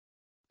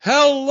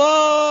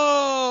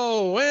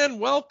Hello and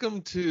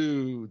welcome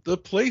to The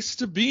Place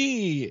to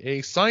Be,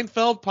 a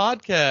Seinfeld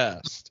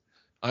podcast.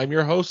 I'm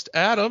your host,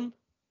 Adam.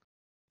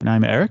 And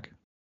I'm Eric.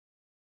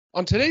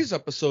 On today's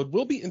episode,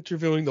 we'll be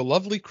interviewing the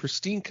lovely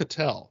Christine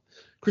Cattell.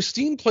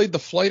 Christine played the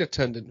flight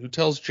attendant who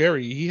tells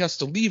Jerry he has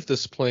to leave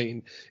this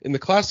plane in the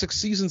classic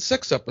season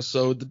 6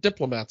 episode, The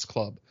Diplomats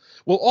Club.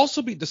 We'll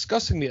also be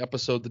discussing the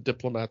episode, The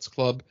Diplomats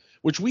Club,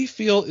 which we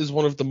feel is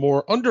one of the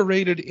more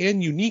underrated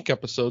and unique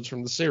episodes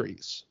from the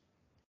series.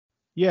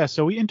 Yeah,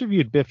 so we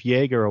interviewed Biff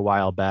Yeager a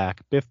while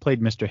back. Biff played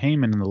Mr.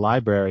 Heyman in the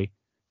library.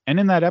 And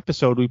in that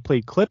episode, we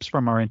played clips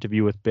from our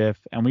interview with Biff,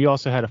 and we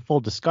also had a full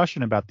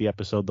discussion about the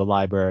episode, The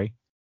Library.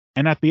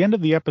 And at the end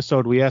of the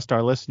episode, we asked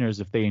our listeners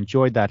if they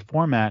enjoyed that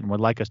format and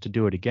would like us to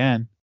do it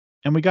again.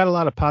 And we got a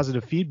lot of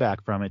positive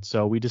feedback from it,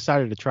 so we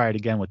decided to try it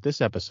again with this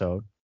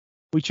episode.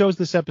 We chose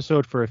this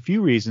episode for a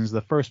few reasons,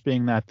 the first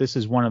being that this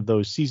is one of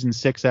those season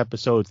 6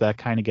 episodes that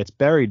kind of gets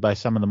buried by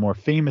some of the more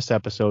famous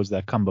episodes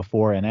that come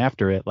before and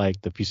after it,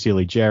 like the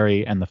Fusilli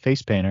Jerry and the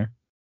Face Painter.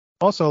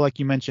 Also, like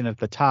you mentioned at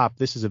the top,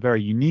 this is a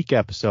very unique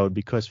episode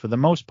because for the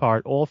most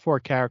part, all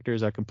 4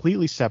 characters are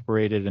completely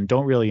separated and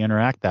don't really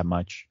interact that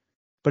much.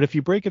 But if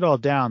you break it all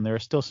down, there are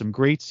still some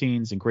great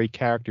scenes and great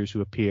characters who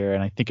appear,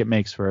 and I think it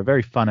makes for a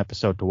very fun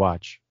episode to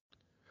watch.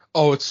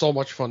 Oh, it's so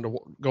much fun to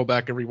go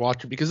back and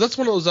rewatch it because that's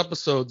one of those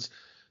episodes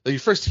that you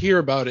first hear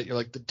about it. You're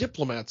like, the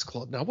Diplomats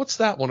Club. Now, what's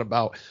that one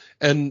about?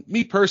 And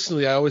me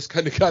personally, I always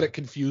kind of got it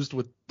confused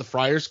with the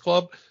Friars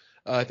Club.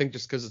 I think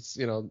just because it's,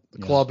 the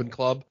club and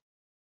club.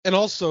 And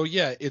also,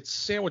 yeah, it's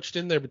sandwiched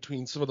in there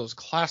between some of those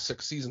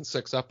classic season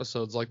 6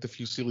 episodes like the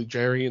Fusilli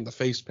Jerry and the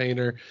Face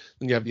Painter.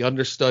 And you have the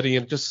understudy,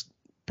 and it just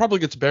probably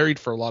gets buried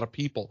for a lot of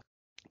people.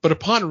 But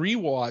upon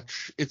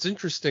rewatch, it's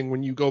interesting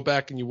when you go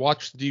back and you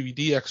watch the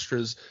DVD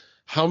extras,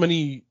 how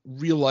many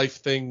real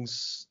life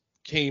things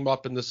came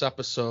up in this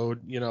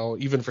episode,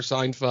 even for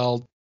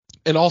Seinfeld.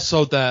 And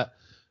also that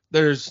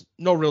there's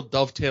no real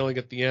dovetailing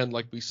at the end.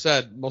 Like we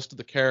said, most of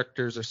the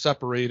characters are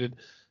separated.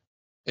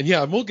 And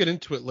yeah, and we'll get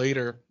into it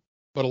later,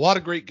 but a lot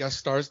of great guest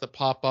stars that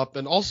pop up,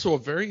 and also a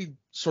very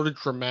sort of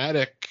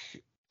dramatic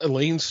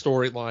Elaine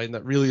storyline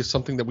that really is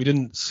something that we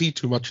didn't see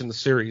too much in the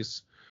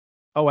series.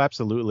 Oh,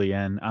 absolutely.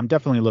 And I'm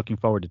definitely looking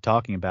forward to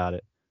talking about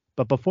it.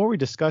 But before we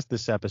discuss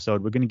this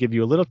episode, we're going to give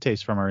you a little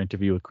taste from our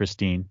interview with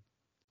Christine.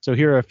 So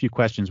here are a few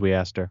questions we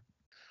asked her.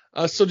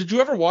 So did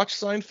you ever watch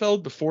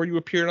Seinfeld before you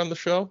appeared on the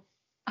show?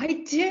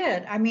 I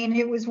did. I mean,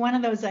 it was one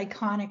of those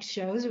iconic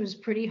shows. It was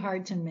pretty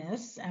hard to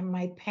miss. And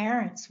my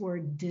parents were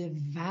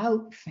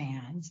devout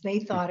fans. They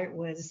thought it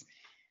was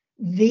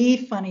the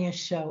funniest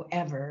show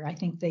ever. I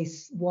think they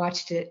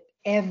watched it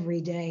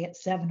every day at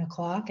 7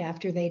 o'clock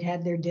after they'd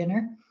had their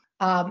dinner.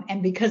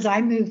 And because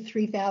I moved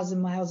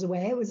 3,000 miles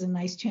away, it was a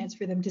nice chance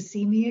for them to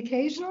see me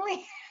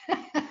occasionally.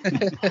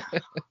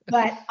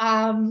 But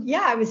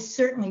I was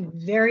certainly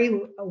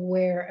very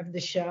aware of the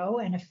show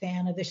and a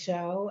fan of the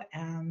show.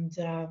 And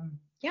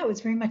it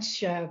was very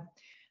much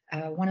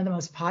one of the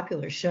most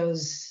popular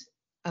shows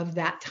of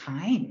that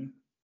time,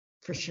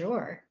 for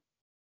sure.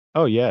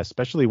 Oh, yeah,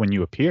 especially when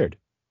you appeared.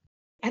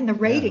 And the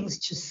ratings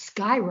just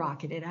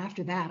skyrocketed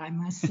after that, I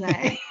must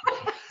say.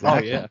 Oh,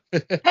 yeah.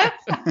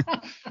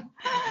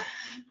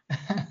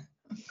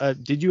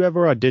 Did you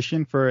ever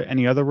audition for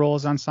any other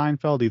roles on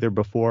Seinfeld, either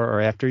before or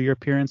after your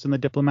appearance in the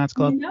Diplomats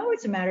Club? No,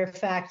 as a matter of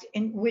fact,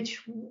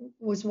 which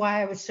was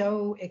why I was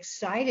so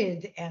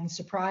excited and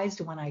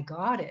surprised when I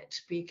got it,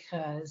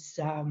 because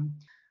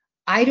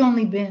I'd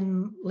only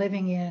been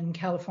living in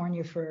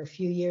California for a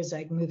few years.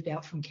 I'd moved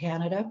out from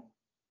Canada,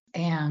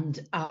 and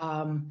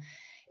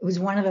it was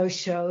one of those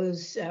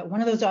shows, one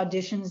of those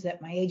auditions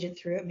that my agent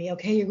threw at me.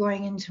 Okay, you're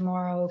going in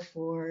tomorrow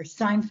for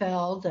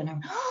Seinfeld. And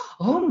I'm,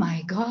 oh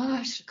my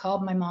gosh, I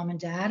called my mom and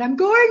dad. I'm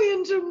going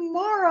in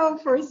tomorrow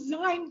for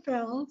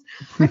Seinfeld.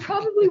 I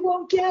probably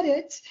won't get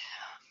it.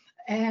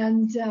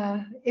 And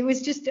it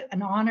was just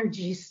an honor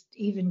just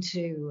even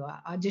to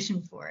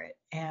audition for it.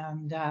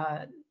 And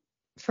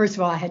first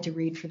of all, I had to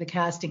read for the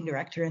casting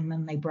director, and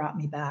then they brought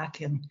me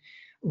back and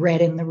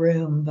read in the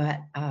room. But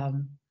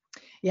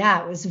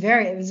it was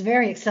a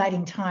very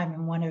exciting time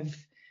and one of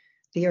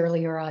the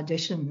earlier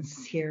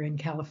auditions here in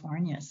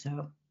California.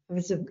 So it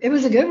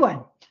was a good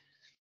one.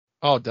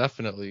 Oh,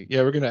 definitely.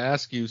 Yeah, we're going to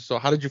ask you. So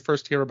how did you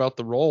first hear about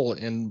the role,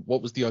 and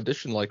what was the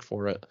audition like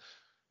for it?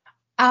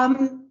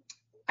 I'm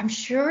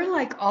sure,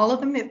 like all of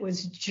them, it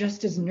was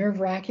just as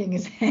nerve-wracking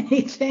as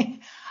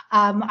anything.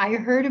 I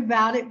heard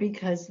about it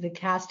because the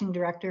casting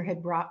director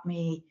had brought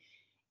me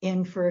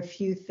in for a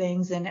few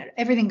things, and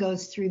everything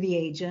goes through the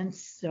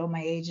agents. So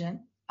my agent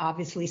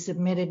obviously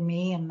submitted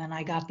me, and then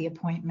I got the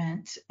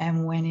appointment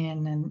and went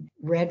in and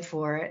read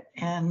for it.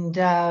 And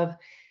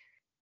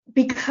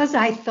because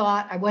I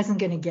thought I wasn't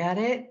going to get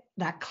it,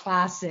 that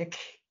classic,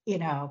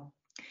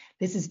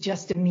 this is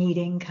just a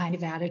meeting kind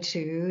of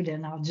attitude,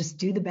 and I'll just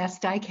do the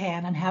best I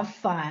can and have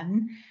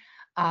fun.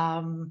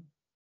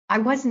 I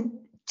wasn't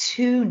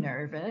too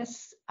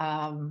nervous.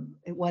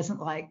 It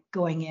wasn't like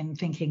going in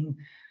thinking,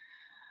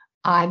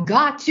 I've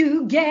got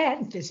to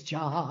get this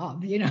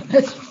job. You know,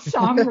 the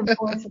song from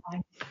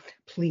Porcelain.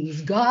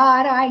 Please,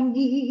 God, I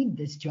need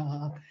this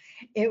job.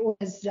 It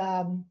was,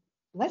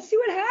 let's see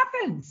what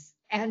happens.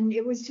 And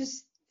it was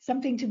just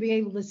something to be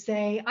able to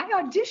say,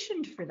 I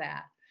auditioned for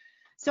that.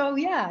 So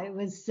yeah, it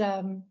was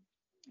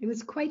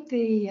quite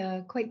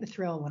the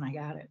thrill when I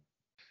got it.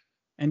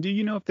 And do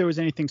you know if there was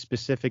anything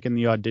specific in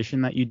the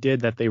audition that you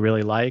did that they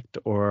really liked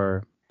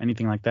or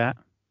anything like that?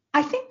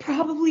 I think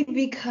probably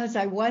because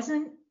I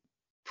wasn't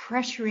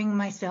pressuring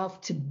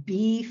myself to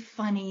be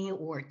funny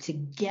or to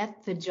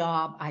get the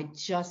job. I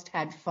just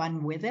had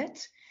fun with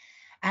it.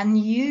 And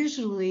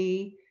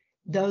usually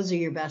those are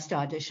your best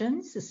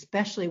auditions,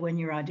 especially when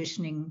you're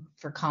auditioning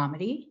for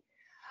comedy.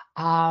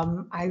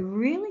 I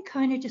really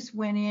kind of just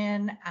went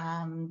in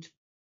and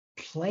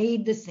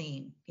played the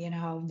scene. You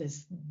know,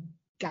 this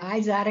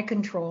guy's out of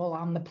control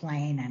on the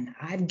plane, and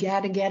I've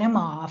got to get him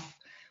off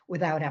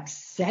without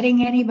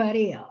upsetting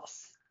anybody else.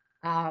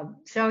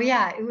 So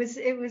yeah, it was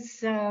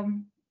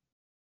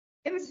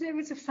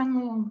a fun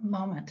little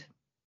moment.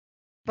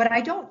 But I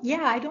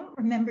don't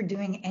remember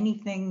doing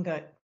anything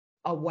that,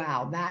 oh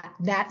wow,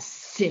 that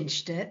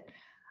cinched it.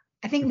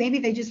 I think maybe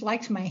they just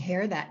liked my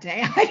hair that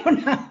day. I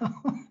don't know.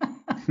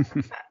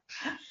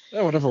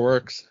 Yeah, whatever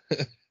works.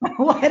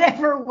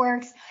 Whatever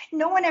works.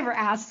 No one ever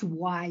asks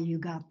why you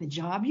got the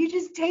job. You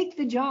just take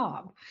the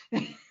job.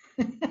 You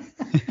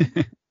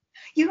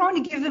don't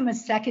want to give them a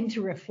second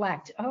to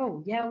reflect.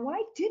 Oh, yeah,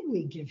 why did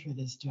we give her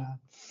this job?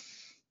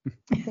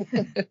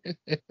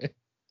 It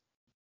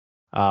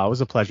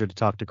was a pleasure to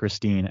talk to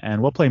Christine,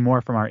 and we'll play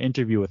more from our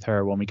interview with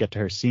her when we get to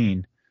her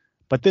scene.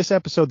 But this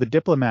episode, The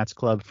Diplomats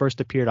Club, first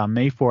appeared on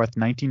May 4th,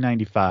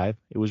 1995.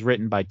 It was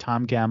written by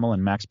Tom Gamble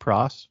and Max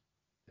Pross.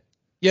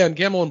 Yeah, and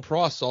Gamble and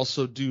Pross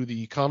also do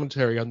the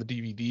commentary on the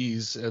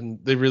DVDs, and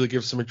they really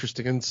give some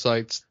interesting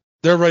insights.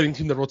 They're a writing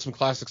team that wrote some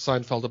classic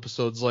Seinfeld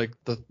episodes like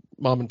the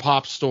Mom and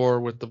Pop Store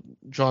with the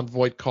John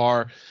Voight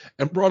car,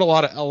 and brought a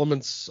lot of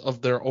elements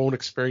of their own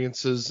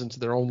experiences into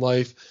their own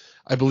life.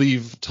 I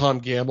believe Tom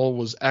Gamble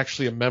was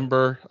actually a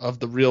member of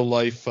the real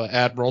life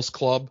Admirals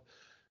Club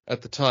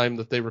at the time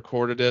that they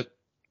recorded it.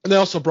 And they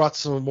also brought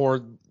some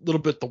more,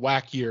 little bit the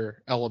wackier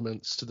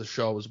elements to the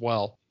show as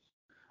well.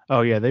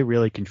 Oh yeah, they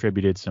really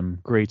contributed some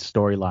great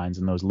storylines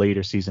in those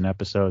later season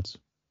episodes.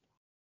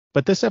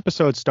 But this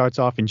episode starts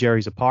off in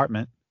Jerry's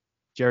apartment.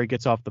 Jerry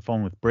gets off the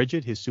phone with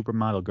Bridget, his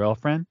supermodel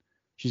girlfriend.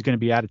 She's going to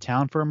be out of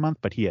town for a month,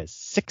 but he has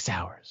 6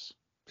 hours.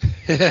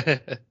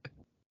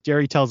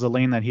 Jerry tells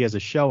Elaine that he has a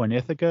show in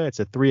Ithaca. It's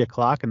at 3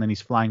 o'clock, and then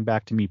he's flying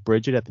back to meet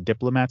Bridget at the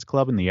Diplomats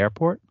Club in the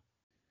airport.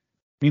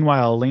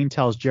 Meanwhile, Elaine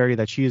tells Jerry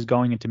that she is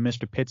going into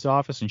Mr. Pitt's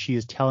office, and she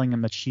is telling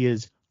him that she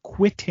is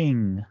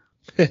quitting.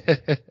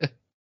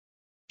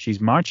 She's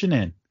marching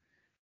in.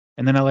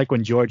 And then I like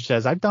when George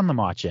says, I've done the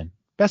march in.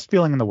 Best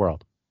feeling in the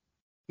world.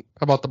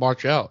 How about the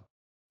march out?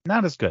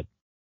 Not as good.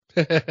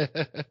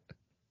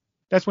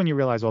 That's when you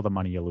realize all the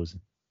money you're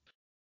losing.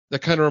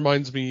 That kind of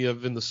reminds me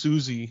of in the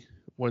Susie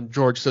when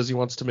George says he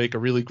wants to make a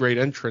really great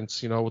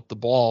entrance, with the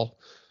ball.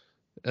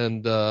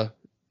 And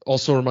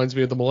also reminds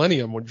me of the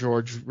Millennium when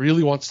George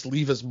really wants to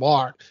leave his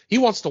mark. He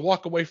wants to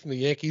walk away from the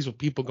Yankees with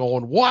people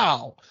going,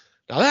 wow,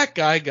 now that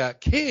guy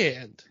got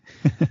canned.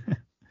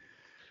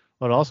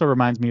 Well, it also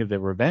reminds me of the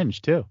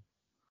Revenge, too.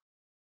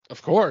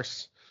 Of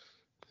course.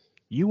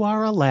 You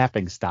are a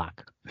laughing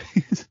stock.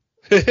 These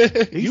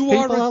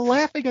people are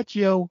laughing at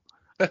you.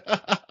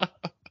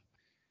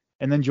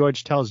 And then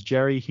George tells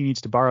Jerry he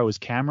needs to borrow his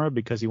camera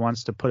because he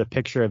wants to put a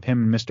picture of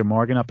him and Mr.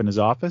 Morgan up in his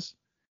office.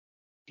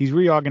 He's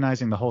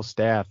reorganizing the whole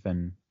staff,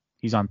 and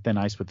he's on thin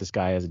ice with this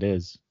guy as it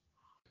is.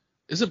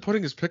 Isn't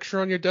putting his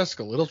picture on your desk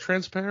a little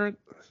transparent?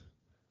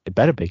 It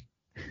better be.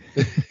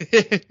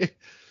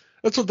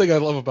 That's one thing I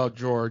love about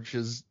George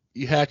is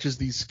he hatches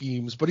these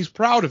schemes, but he's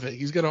proud of it.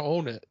 He's going to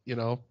own it,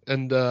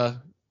 And,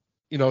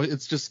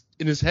 it's just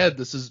in his head,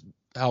 this is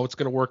how it's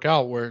going to work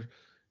out where,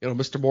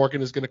 Mr.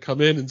 Morgan is going to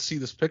come in and see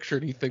this picture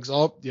and he thinks,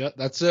 oh, yeah,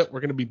 that's it. We're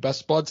going to be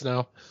best buds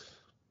now.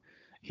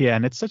 Yeah,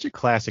 and it's such a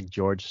classic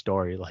George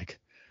story. Like,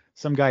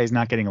 some guy he's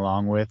not getting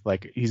along with,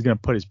 like, he's going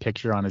to put his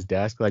picture on his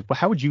desk. Like, well,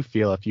 how would you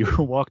feel if you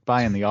walked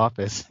by in the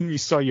office and you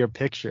saw your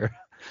picture,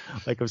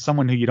 like, of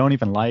someone who you don't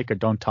even like or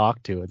don't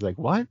talk to? It's like,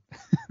 what?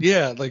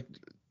 Yeah, like,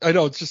 I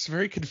know, it's just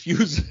very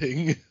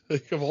confusing,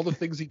 like, of all the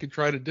things he could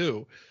try to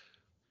do.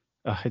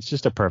 It's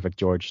just a perfect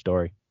George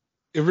story.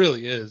 It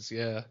really is,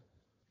 yeah.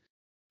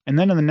 And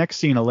then in the next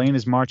scene, Elaine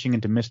is marching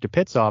into Mr.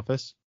 Pitt's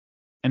office,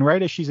 and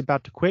right as she's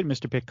about to quit,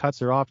 Mr. Pitt cuts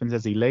her off and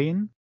says,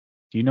 Elaine,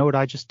 do you know what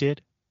I just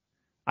did?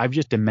 I've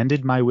just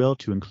amended my will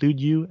to include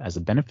you as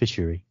a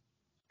beneficiary.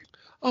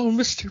 Oh,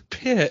 Mr.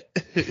 Pitt.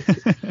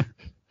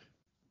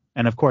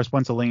 And of course,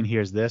 once Elaine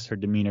hears this, her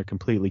demeanor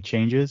completely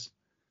changes.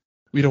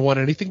 We don't want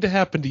anything to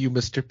happen to you,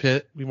 Mr.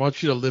 Pitt. We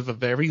want you to live a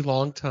very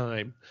long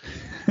time.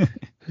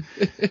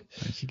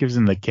 She gives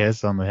him the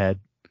kiss on the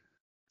head.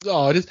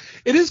 Oh, it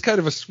is kind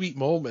of a sweet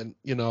moment,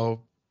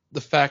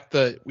 the fact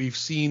that we've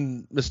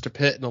seen Mr.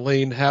 Pitt and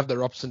Elaine have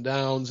their ups and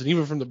downs. And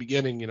even from the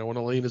beginning, when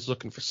Elaine is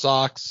looking for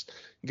socks,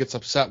 he gets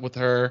upset with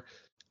her.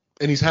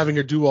 and he's having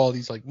her do all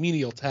these like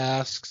menial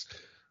tasks.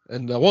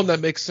 And one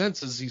that makes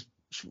sense is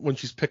when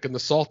she's picking the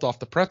salt off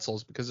the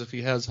pretzels, because if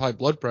he has high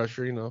blood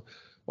pressure,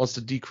 wants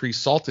to decrease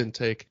salt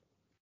intake.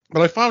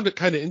 But I found it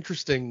kind of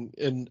interesting,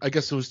 and I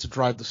guess it was to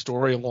drive the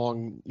story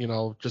along,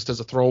 just as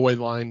a throwaway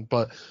line.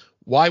 But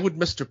why would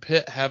Mr.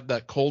 Pitt have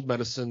that cold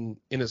medicine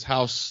in his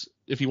house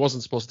if he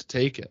wasn't supposed to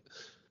take it?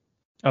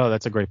 Oh,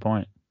 that's a great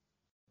point.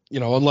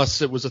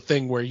 Unless it was a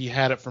thing where he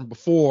had it from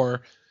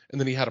before, and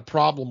then he had a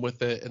problem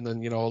with it, and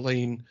then,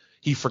 Elaine,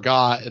 he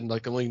forgot, and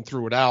like Elaine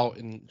threw it out,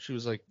 and she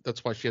was like,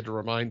 that's why she had to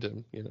remind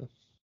him,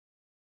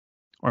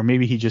 Or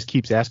maybe he just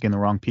keeps asking the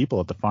wrong people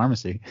at the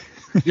pharmacy.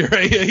 You're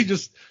right. Yeah, he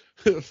just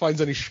finds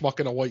any schmuck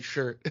in a white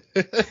shirt.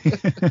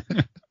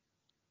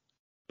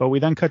 But we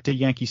then cut to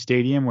Yankee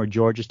Stadium, where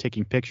George is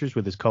taking pictures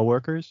with his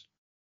coworkers.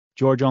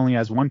 George only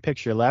has one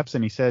picture left,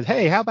 and he says,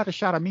 "Hey, how about a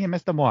shot of me and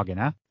Mr. Morgan,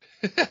 huh?"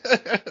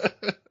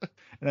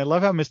 And I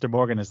love how Mr.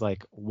 Morgan is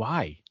like,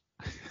 "Why?"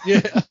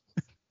 Yeah.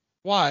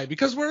 Why?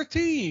 Because we're a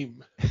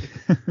team.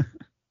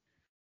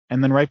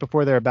 And then right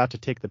before they're about to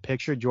take the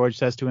picture, George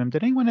says to him,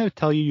 "Did anyone ever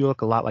tell you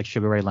look a lot like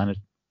Sugar Ray Leonard?"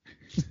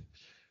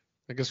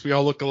 I guess we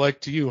all look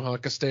alike to you, huh,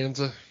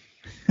 Costanza?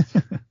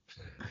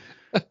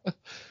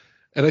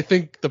 And I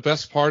think the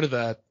best part of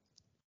that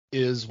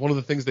is one of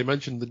the things they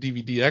mentioned in the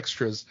DVD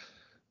extras.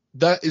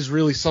 That is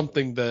really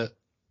something that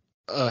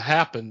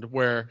happened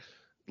where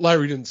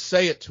Larry didn't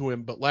say it to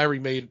him, but Larry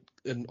made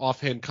an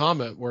offhand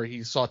comment where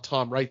he saw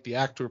Tom Wright, the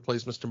actor who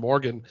plays Mr.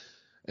 Morgan,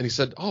 and he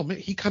said, "Oh, man,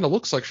 he kind of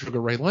looks like Sugar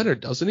Ray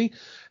Leonard, doesn't he?"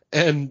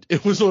 And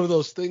it was one of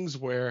those things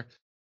where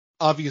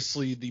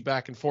obviously the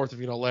back and forth of,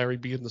 Larry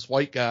being this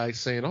white guy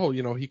saying, "Oh,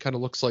 he kind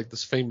of looks like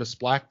this famous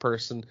black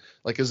person.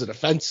 Like, is it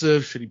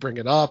offensive? Should he bring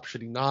it up?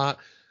 Should he not?"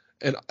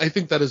 And I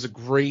think that is a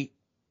great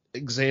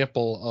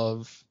example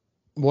of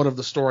one of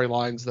the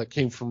storylines that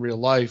came from real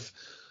life,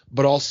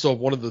 but also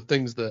one of the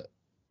things that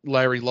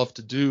Larry loved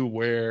to do,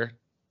 where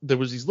there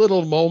was these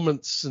little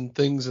moments and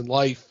things in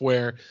life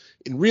where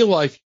in real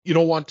life you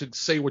don't want to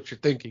say what you're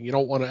thinking. You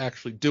don't want to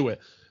actually do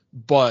it,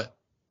 but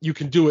you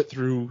can do it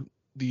through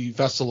the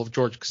vessel of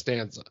George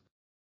Costanza.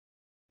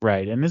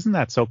 Right. And isn't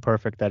that so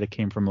perfect that it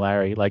came from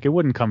Larry? Like, it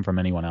wouldn't come from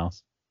anyone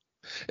else.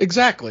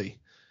 Exactly.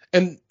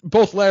 And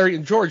both Larry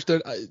and George,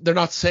 they're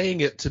not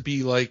saying it to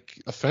be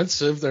like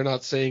offensive. They're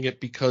not saying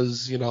it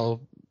because,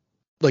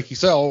 like you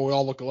said, "Oh, we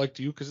all look alike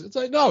to you," because it's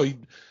like, no,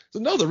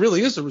 there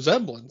really is a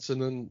resemblance.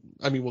 And then,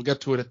 I mean, we'll get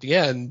to it at the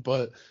end,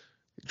 but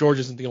George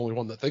isn't the only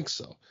one that thinks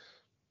so.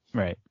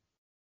 Right.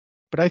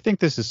 But I think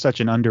this is such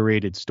an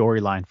underrated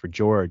storyline for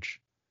George.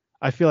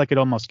 I feel like it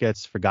almost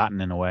gets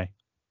forgotten in a way.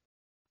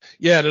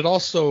 Yeah, and it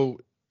also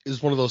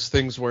is one of those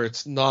things where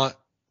it's not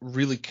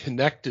really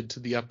connected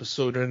to the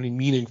episode in any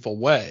meaningful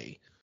way.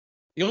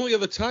 The only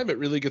other time it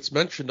really gets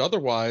mentioned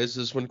otherwise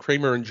is when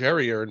Kramer and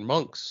Jerry are in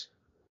Monks.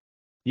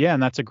 Yeah,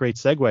 and that's a great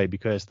segue,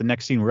 because the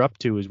next scene we're up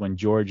to is when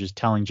George is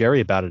telling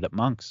Jerry about it at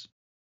Monks.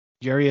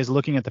 Jerry is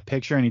looking at the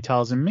picture and he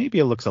tells him maybe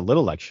it looks a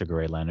little like Sugar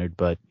Ray Leonard,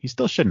 but he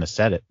still shouldn't have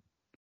said it.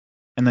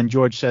 And then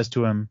George says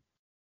to him,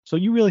 "So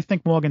you really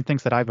think Morgan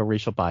thinks that I have a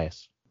racial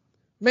bias?"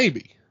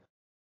 Maybe.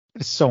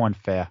 It's so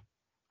unfair.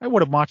 I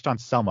would have marched on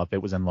Selma if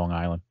it was in Long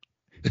Island.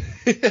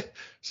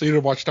 So you'd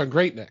have watched on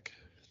Great Neck.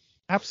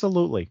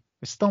 Absolutely.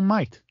 I still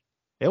might.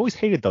 I always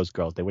hated those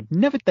girls. They would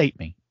never date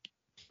me.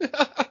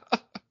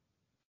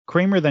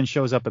 Kramer then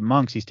shows up at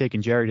Monk's. He's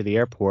taking Jerry to the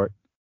airport.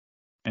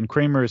 And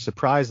Kramer is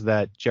surprised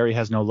that Jerry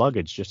has no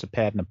luggage, just a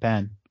pad and a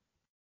pen.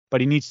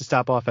 But he needs to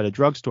stop off at a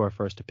drugstore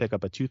first to pick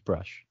up a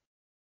toothbrush.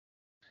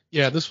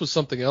 Yeah, this was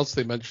something else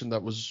they mentioned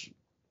that was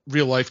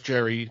real life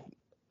Jerry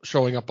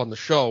showing up on the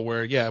show,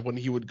 where, yeah, when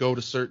he would go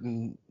to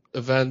certain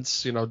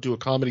events, do a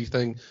comedy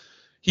thing,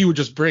 he would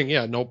just bring,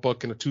 a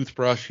notebook and a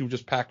toothbrush. He would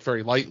just pack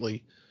very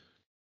lightly.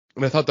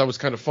 And I thought that was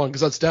kind of fun,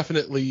 because that's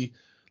definitely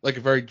like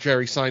a very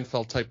Jerry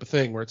Seinfeld type of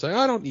thing, where it's like,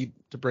 I don't need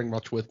to bring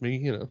much with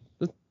me,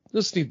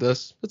 just need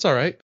this. It's all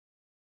right.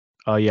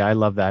 Oh, yeah, I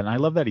love that. And I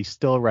love that he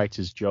still writes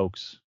his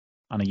jokes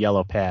on a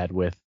yellow pad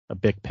with a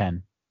Bic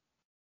pen.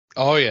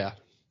 Oh, yeah.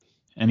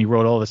 And he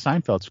wrote all the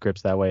Seinfeld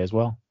scripts that way as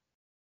well.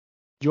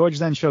 George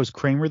then shows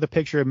Kramer the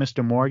picture of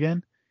Mr.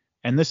 Morgan,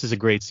 and this is a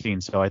great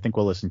scene, so I think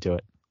we'll listen to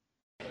it.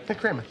 Hey,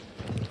 Kramer,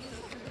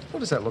 what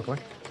does that look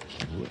like?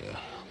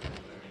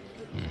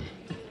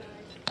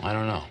 I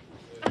don't know.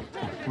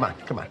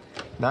 Come on.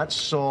 Not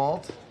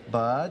salt,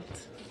 but...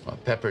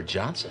 What, Pepper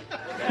Johnson? No.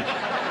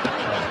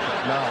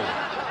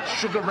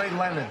 Sugar Ray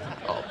Leonard.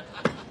 Oh,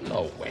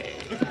 no way.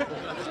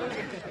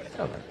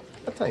 All right.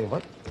 I'll tell you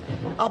what.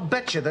 I'll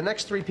bet you the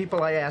next 3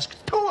 people I ask,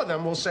 2 of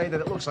them will say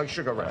that it looks like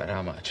Sugar Ray. All right,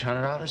 how much?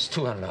 $100?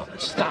 $200?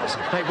 $1,000?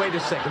 Hey, wait a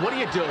second. What are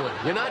you doing?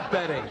 You're not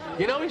betting.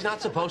 You know he's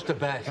not supposed to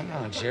bet. Come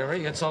on,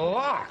 Jerry. It's a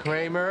lock.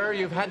 Kramer,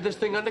 you've had this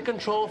thing under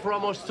control for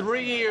almost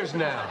 3 years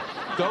now.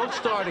 Don't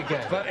start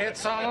again. But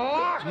it's a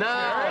lock. No.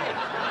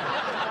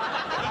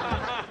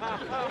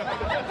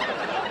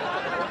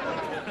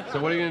 So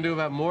what are you going to do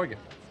about Morgan?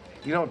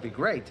 You know, it'd be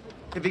great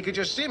if he could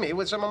just see me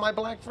with some of my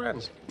black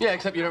friends. Yeah,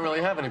 except you don't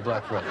really have any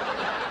black friends.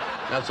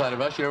 Outside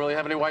of us, you don't really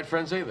have any white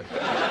friends either.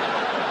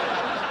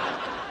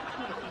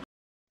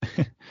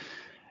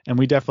 And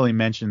we definitely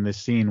mentioned this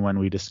scene when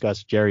we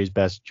discussed Jerry's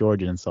best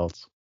George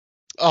insults.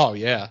 Oh,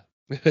 yeah.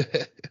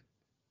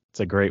 It's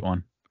a great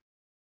one.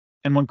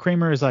 And when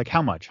Kramer is like,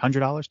 how much? $100?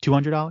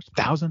 $200?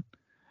 $1,000?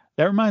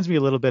 That reminds me a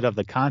little bit of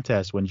the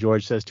contest when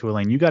George says to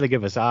Elaine, you got to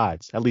give us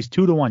odds, at least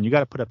 2-1. You got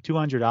to put up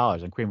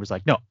 $200. And Kramer's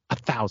like, no,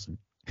 1,000.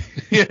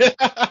 Yeah.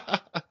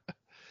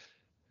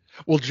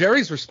 Well,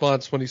 Jerry's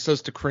response when he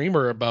says to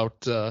Kramer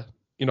about, I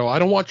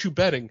don't want you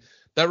betting,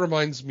 that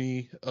reminds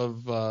me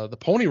of the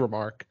pony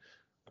remark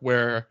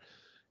where,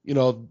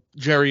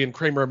 Jerry and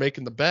Kramer are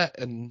making the bet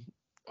and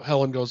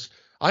Helen goes,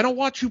 I don't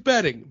want you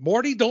betting.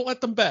 Morty, don't let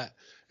them bet.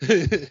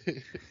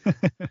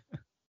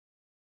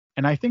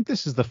 And I think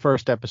this is the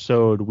first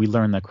episode we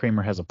learn that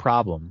Kramer has a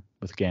problem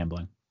with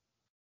gambling.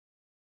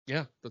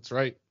 Yeah, that's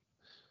right.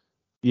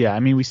 Yeah,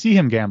 I mean, we see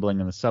him gambling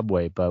in the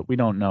subway, but we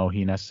don't know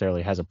he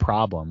necessarily has a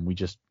problem.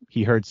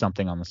 He heard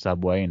something on the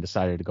subway and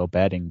decided to go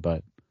betting,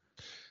 but...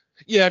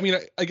 Yeah, I mean,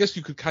 I guess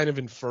you could kind of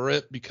infer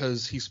it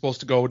because he's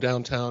supposed to go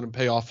downtown and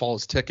pay off all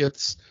his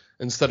tickets.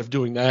 Instead of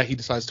doing that, he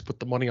decides to put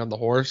the money on the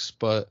horse.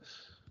 But,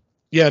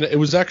 yeah, it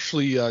was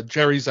actually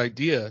Jerry's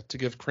idea to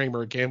give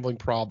Kramer a gambling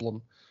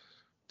problem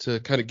to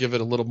kind of give it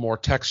a little more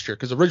texture.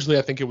 Because originally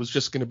I think it was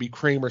just going to be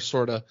Kramer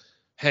sort of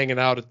hanging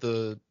out at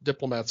the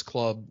Diplomats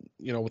Club,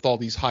 with all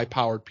these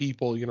high-powered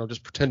people,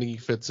 just pretending he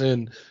fits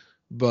in.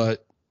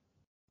 But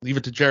leave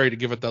it to Jerry to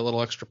give it that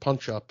little extra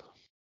punch-up.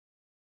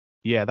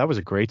 Yeah, that was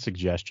a great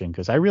suggestion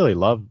because I really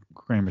love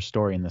Kramer's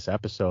story in this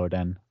episode,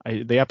 and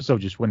the episode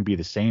just wouldn't be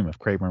the same if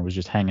Kramer was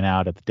just hanging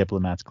out at the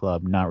Diplomats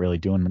Club, not really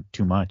doing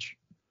too much.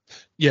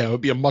 Yeah, it would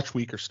be a much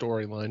weaker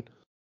storyline.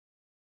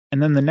 And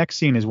then the next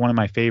scene is one of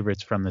my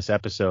favorites from this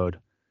episode,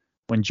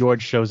 when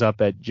George shows up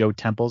at Joe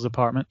Temple's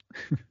apartment.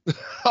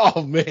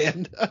 Oh,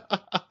 man.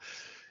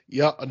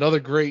 Yeah, another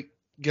great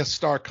guest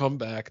star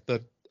comeback.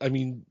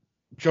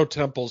 Joe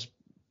Temple's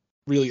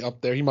really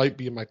up there. He might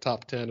be in my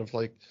top 10 of,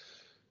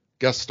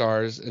 guest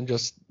stars, and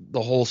just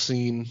the whole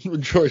scene.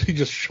 George, he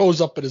just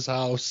shows up at his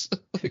house.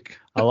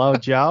 Hello,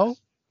 Joe.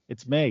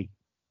 It's me,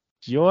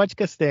 George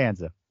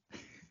Costanza.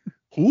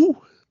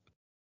 Who?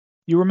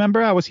 You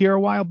remember I was here a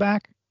while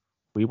back?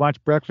 We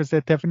watched Breakfast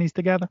at Tiffany's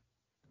together.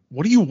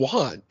 What do you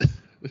want?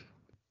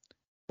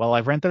 Well,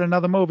 I've rented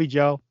another movie,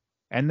 Joe,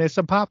 and there's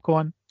some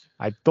popcorn.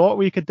 I thought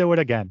we could do it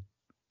again.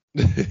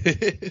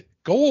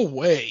 Go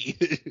away.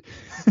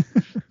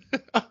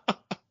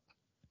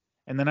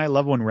 And then I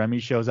love when Remy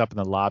shows up in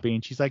the lobby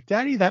and she's like,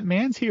 Daddy, that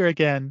man's here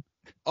again.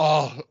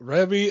 Oh,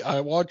 Remy,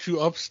 I want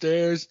you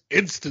upstairs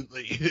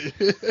instantly.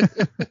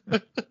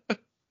 And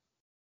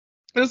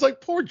it's like,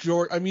 poor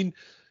George. I mean,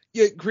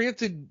 yeah,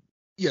 granted,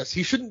 yes,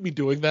 he shouldn't be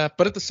doing that,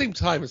 but at the same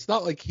time, it's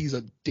not like he's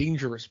a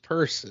dangerous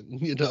person,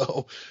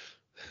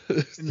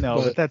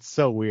 No, but that's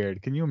so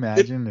weird. Can you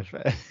imagine if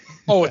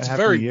it's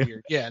very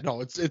weird. Yeah,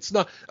 no, it's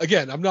not.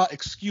 Again, I'm not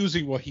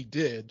excusing what he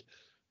did,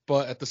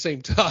 but at the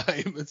same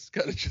time, it's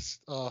kind of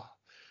just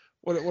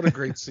what a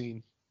great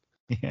scene.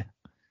 Yeah.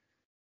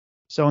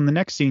 So in the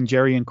next scene,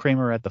 Jerry and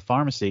Kramer are at the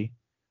pharmacy.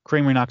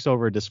 Kramer knocks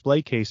over a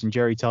display case and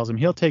Jerry tells him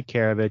he'll take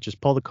care of it. Just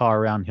pull the car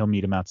around and he'll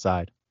meet him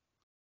outside.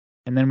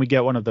 And then we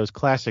get one of those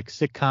classic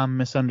sitcom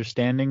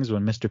misunderstandings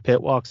when Mr.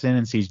 Pitt walks in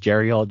and sees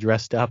Jerry all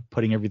dressed up,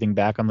 putting everything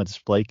back on the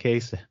display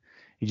case.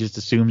 He just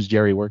assumes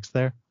Jerry works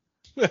there.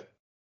 Well,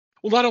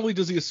 not only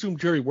does he assume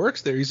Jerry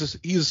works there,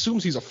 he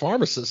assumes he's a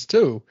pharmacist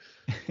too.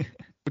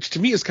 Which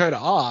to me is kind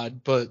of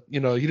odd, but, he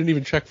didn't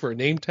even check for a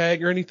name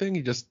tag or anything.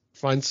 He just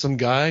finds some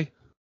guy.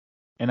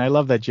 And I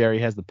love that Jerry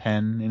has the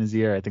pen in his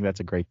ear. I think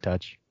that's a great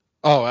touch.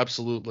 Oh,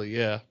 absolutely,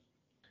 yeah.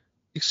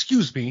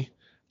 Excuse me,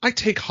 I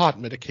take heart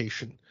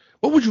medication.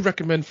 What would you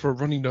recommend for a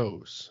runny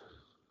nose?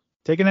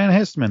 Take an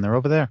antihistamine. They're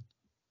over there.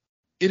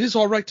 It is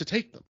all right to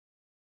take them.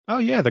 Oh,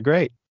 yeah, they're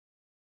great.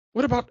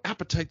 What about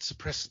appetite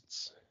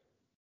suppressants?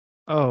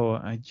 Oh,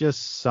 I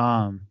just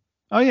saw them.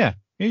 Oh, yeah,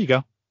 here you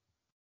go.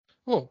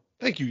 Oh,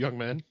 thank you, young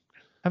man.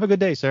 Have a good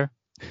day, sir.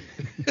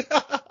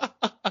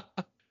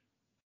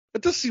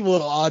 It does seem a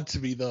little odd to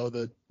me, though,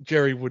 that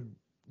Jerry would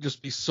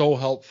just be so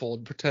helpful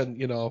and pretend,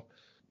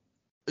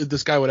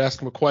 this guy would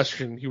ask him a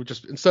question. He would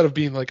just, instead of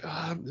being like,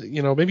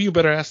 maybe you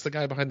better ask the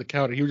guy behind the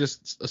counter, he would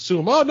just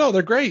assume, oh, no,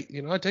 they're great.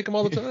 I take them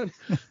all the time.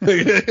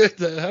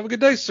 Have a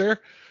good day, sir.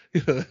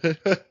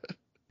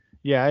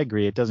 Yeah, I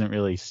agree. It doesn't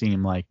really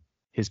seem like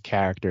his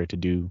character to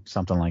do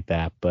something like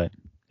that, but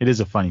it is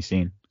a funny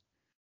scene.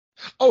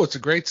 Oh, it's a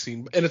great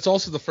scene. And it's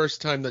also the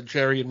first time that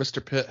Jerry and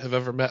Mr. Pitt have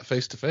ever met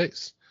face to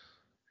face.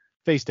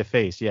 Face to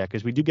face, yeah,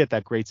 because we do get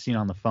that great scene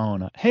on the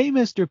phone. Hey,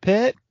 Mr.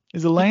 Pitt,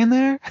 is Elaine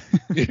there?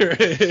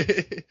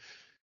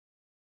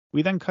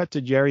 We then cut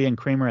to Jerry and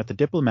Kramer at the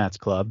Diplomats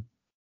Club.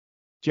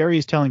 Jerry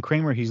is telling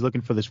Kramer he's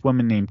looking for this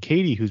woman named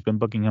Katie who's been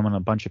booking him on a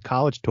bunch of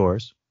college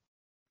tours.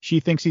 She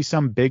thinks he's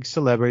some big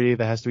celebrity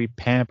that has to be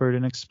pampered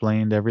and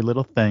explained every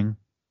little thing.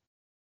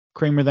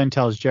 Kramer then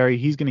tells Jerry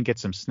he's going to get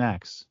some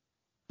snacks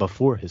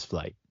before his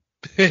flight.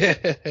 And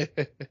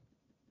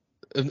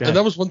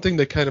that was one thing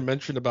they kind of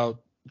mentioned about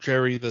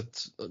Jerry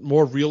that's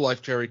more real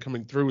life Jerry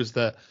coming through is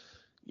that,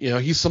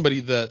 he's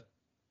somebody that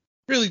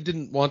really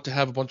didn't want to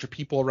have a bunch of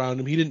people around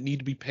him. He didn't need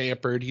to be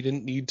pampered. He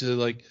didn't need to,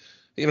 like,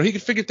 he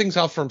could figure things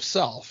out for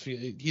himself.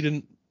 He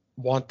didn't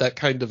want that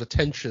kind of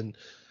attention.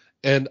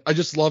 And I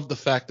just love the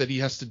fact that he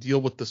has to deal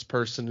with this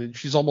person. And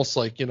she's almost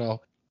like,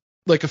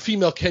 like a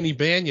female Kenny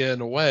Banya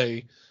in a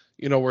way,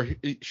 where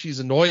she's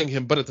annoying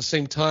him, but at the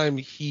same time,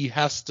 he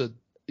has to,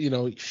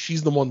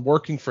 she's the one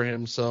working for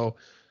him. So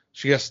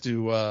she has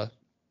to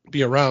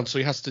be around. So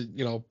he has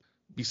to,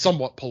 be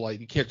somewhat polite.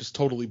 He can't just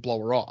totally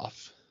blow her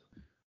off.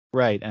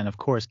 Right. And of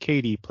course,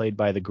 Katie, played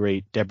by the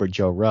great Deborah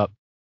Jo Rupp.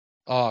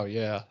 Oh,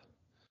 yeah.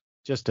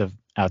 Just an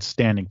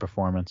outstanding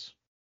performance.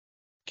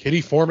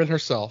 Kitty Foreman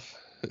herself.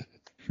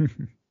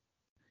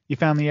 You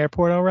found the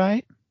airport all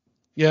right?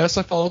 Yes,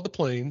 I followed the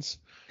planes.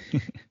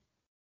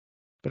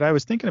 But I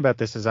was thinking about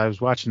this as I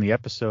was watching the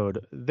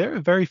episode. There are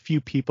very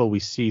few people we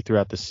see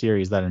throughout the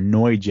series that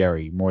annoy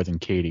Jerry more than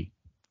Katie.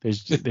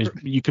 There's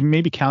you can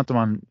maybe count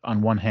them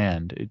on one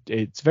hand.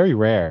 It's very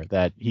rare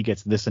that he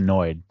gets this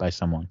annoyed by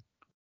someone.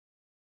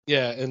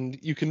 Yeah, and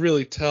you can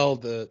really tell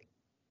that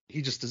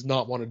he just does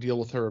not want to deal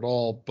with her at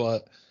all.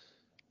 But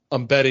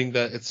I'm betting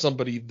that it's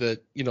somebody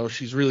that,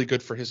 she's really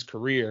good for his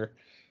career.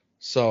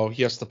 So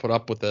he has to put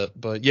up with it.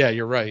 But yeah,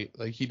 you're right.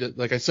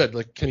 Like I said,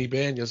 like Kenny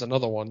Banya is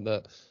another one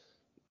that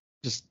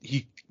just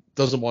he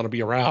doesn't want to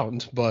be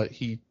around,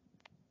 but you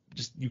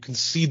can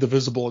see the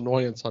visible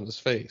annoyance on his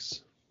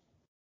face.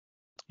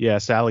 Yeah,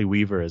 Sally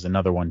Weaver is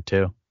another one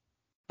too.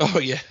 Oh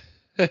yeah.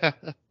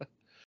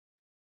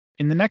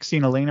 In the next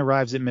scene, Elaine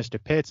arrives at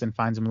Mr. Pitts and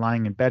finds him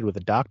lying in bed with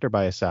a doctor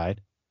by his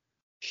side.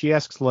 She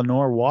asks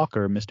Lenore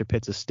Walker, Mr.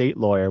 Pitts' estate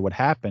lawyer, what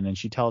happened, and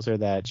she tells her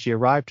that she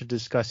arrived to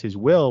discuss his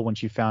will when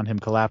she found him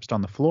collapsed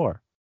on the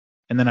floor.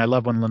 And then I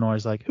love when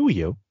Lenore's like, "Who are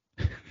you?"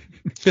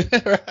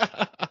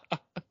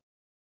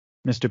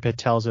 Mr. Pitt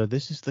tells her,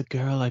 "This is the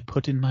girl I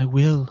put in my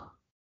will."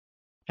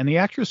 And the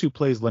actress who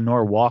plays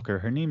Lenore Walker,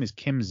 her name is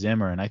Kim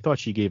Zimmer, and I thought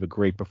she gave a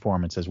great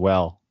performance as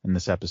well in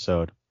this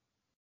episode.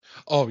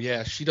 Oh,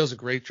 yeah, she does a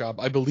great job.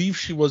 I believe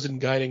she was in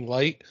Guiding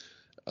Light.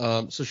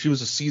 So she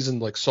was a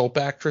seasoned like soap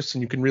actress,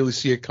 and you can really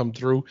see it come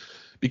through,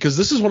 because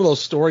this is one of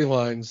those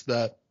storylines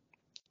that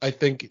I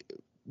think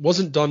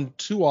wasn't done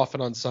too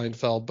often on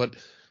Seinfeld, but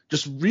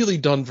just really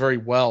done very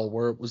well,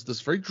 where it was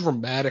this very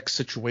dramatic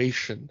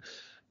situation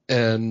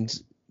and,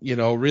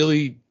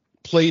 really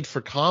played for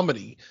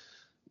comedy.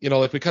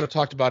 Like we kind of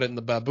talked about it in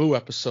the Babu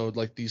episode,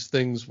 like these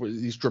things were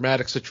these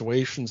dramatic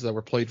situations that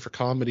were played for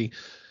comedy.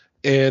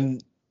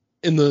 And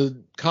in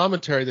the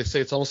commentary, they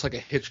say it's almost like a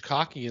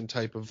Hitchcockian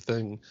type of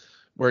thing,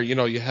 where,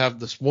 you have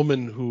this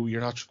woman who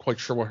you're not quite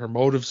sure what her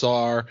motives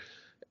are.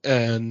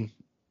 And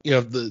you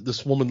have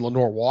this woman,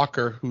 Lenore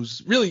Walker,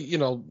 who's really,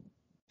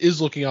 is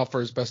looking out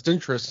for his best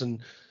interests. And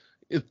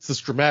it's this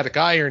dramatic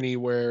irony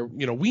where,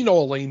 we know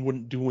Elaine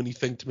wouldn't do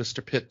anything to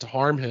Mr. Pitt to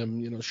harm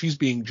him. She's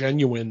being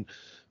genuine.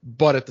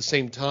 But at the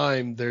same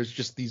time, there's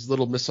just these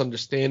little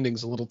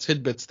misunderstandings, little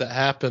tidbits that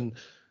happen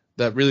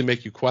that really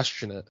make you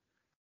question it.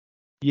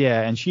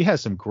 Yeah, and she has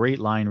some great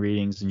line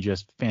readings and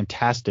just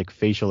fantastic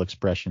facial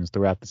expressions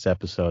throughout this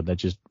episode that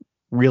just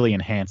really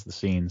enhance the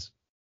scenes.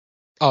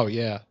 Oh,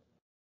 yeah.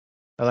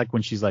 I like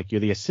when she's like,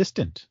 "You're the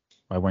assistant.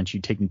 Why weren't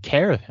you taking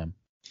care of him?"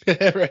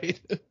 Right.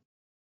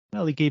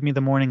 "Well, he gave me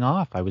the morning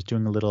off. I was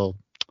doing a little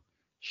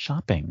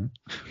shopping."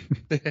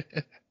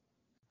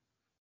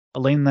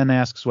 Elaine then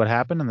asks what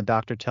happened, and the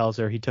doctor tells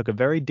her he took a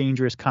very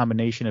dangerous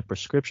combination of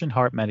prescription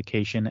heart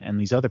medication and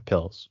these other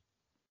pills.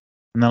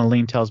 And then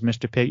Elaine tells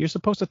Mr. Pitt, "You're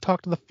supposed to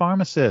talk to the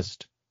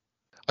pharmacist."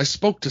 I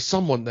spoke to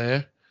someone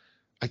there.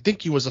 I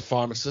think he was a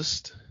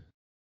pharmacist.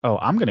 "Oh,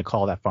 I'm going to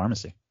call that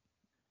pharmacy."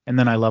 And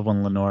then I love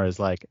when Lenore is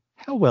like,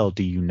 "How well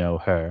do you know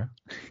her?"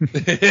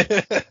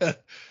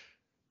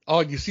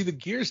 Oh, you see the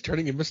gears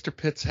turning in Mr.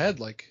 Pitt's head,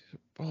 like,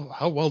 oh,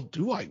 how well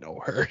do I know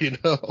her,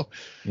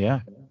 Yeah.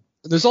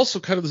 There's also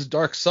kind of this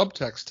dark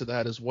subtext to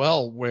that as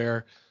well,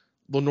 where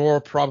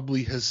Lenore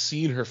probably has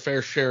seen her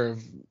fair share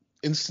of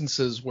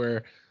instances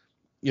where,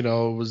 it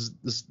was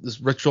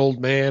this rich old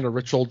man or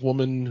rich old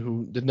woman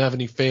who didn't have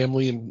any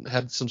family and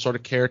had some sort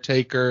of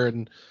caretaker,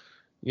 and,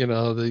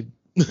 they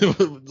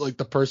like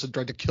the person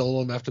tried to kill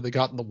them after they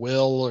got in the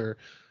will, or,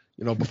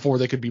 before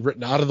they could be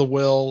written out of the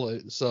will.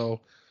 So,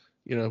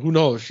 who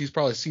knows? She's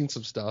probably seen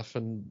some stuff,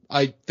 and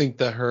I think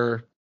that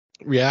her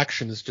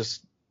reaction is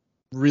just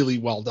really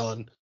well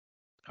done.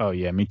 Oh,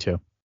 yeah, me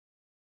too.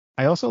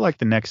 I also like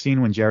the next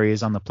scene when Jerry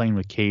is on the plane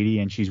with Katie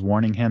and she's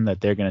warning him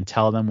that they're going to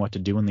tell them what to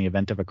do in the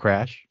event of a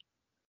crash.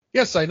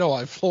 Yes, I know.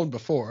 I've flown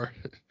before.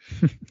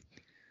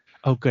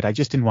 Oh, good. I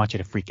just didn't want you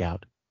to freak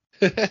out.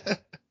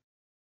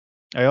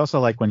 I also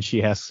like when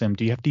she asks him,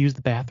 "Do you have to use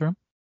the bathroom?"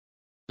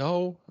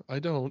 No, I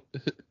don't.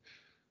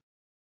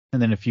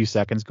 And then a few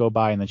seconds go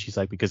by, and then she's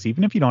like, "Because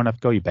even if you don't have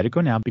to go, you better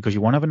go now, because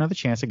you won't have another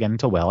chance again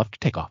until well after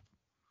takeoff."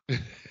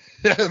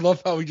 I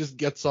love how he just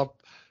gets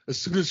up as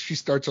soon as she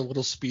starts a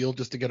little spiel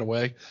just to get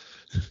away.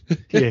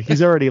 Yeah,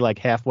 he's already like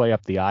halfway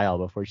up the aisle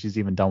before she's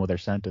even done with her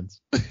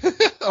sentence.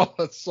 Oh,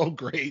 that's so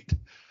great.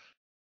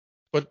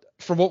 But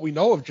from what we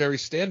know of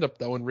Jerry's stand-up,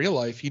 though, in real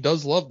life, he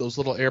does love those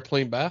little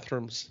airplane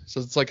bathrooms. So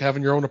it's like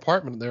having your own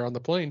apartment there on the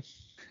plane.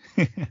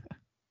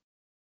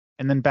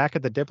 And then back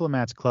at the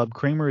Diplomats Club,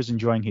 Kramer is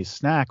enjoying his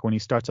snack when he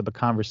starts up a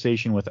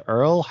conversation with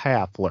Earl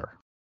Hafler.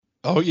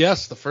 Oh,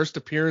 yes, the first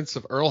appearance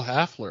of Earl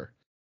Hafler.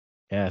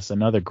 Yes,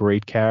 another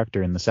great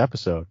character in this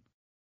episode.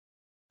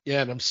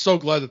 Yeah, and I'm so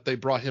glad that they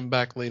brought him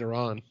back later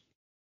on.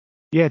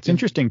 Yeah, it's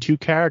interesting. Two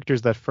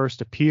characters that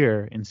first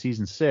appear in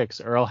Season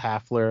 6, Earl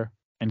Hafler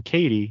and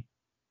Katie,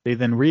 they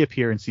then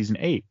reappear in Season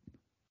 8.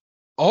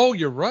 Oh,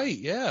 you're right,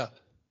 yeah.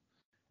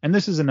 And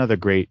this is another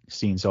great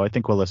scene, so I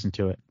think we'll listen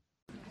to it.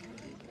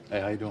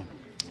 Hey, how you doing?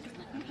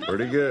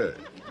 Pretty good.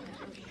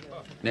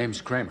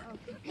 Name's Kramer.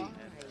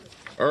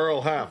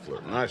 Earl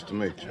Hafler, nice to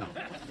meet you.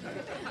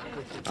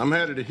 I'm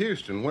headed to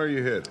Houston. Where are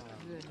you headed?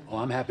 Oh,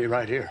 I'm happy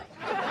right here.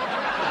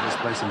 Isn't this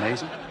place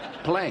amazing?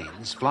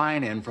 Planes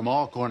flying in from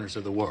all corners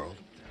of the world,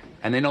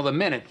 and they know the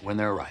minute when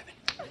they're arriving.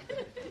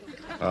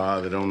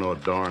 They don't know a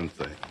darn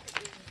thing.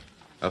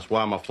 That's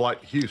why my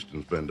flight to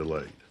Houston's been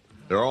delayed.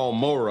 They're all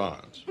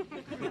morons.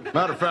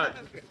 Matter of fact,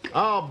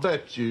 I'll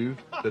bet you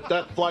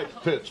that flight to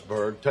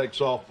Pittsburgh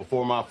takes off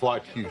before my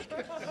flight to Houston.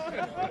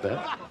 Bet?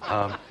 No,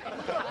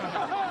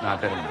 I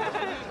bet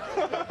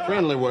in...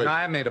 Friendly way. No,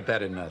 I made a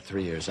bet in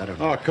 3 years. I don't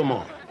know. Oh, come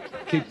on.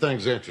 Keep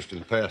things interesting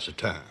and pass the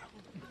time.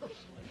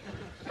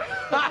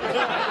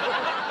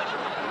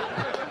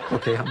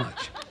 Okay, how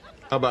much?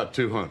 How about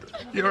 200?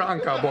 You're on,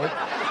 cowboy.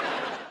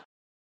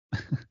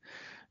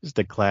 Just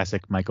a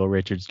classic Michael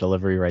Richards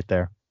delivery right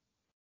there.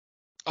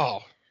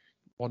 Oh,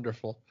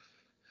 wonderful.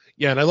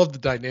 Yeah, and I love the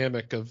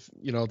dynamic of,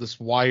 this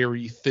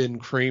wiry, thin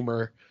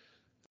Kramer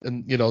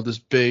and, this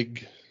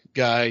big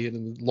guy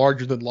and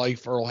larger than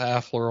life Earl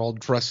Hafler all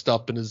dressed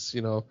up in his,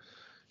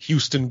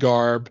 Houston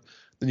garb.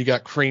 Then you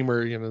got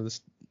Kramer,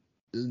 this,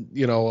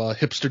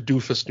 hipster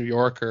doofus New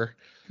Yorker.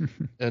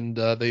 And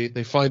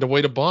they find a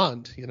way to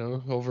bond,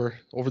 over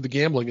the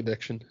gambling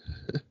addiction.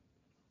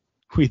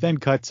 We then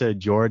cut to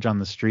George on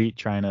the street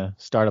trying to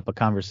start up a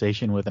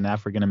conversation with an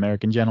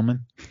African-American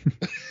gentleman.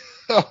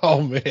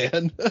 Oh,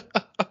 man.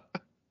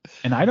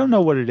 And I don't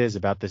know what it is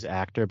about this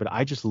actor, but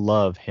I just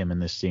love him in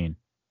this scene.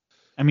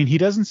 I mean, he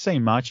doesn't say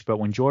much, but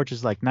when George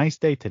is like, nice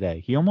day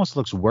today, he almost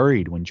looks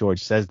worried when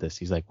George says this.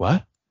 He's like,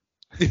 what?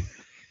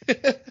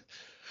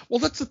 Well,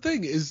 that's the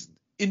thing is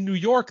in New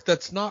York,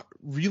 that's not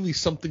really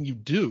something you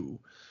do.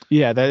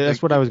 Yeah,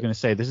 that's what I was going to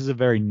say. This is a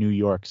very New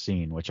York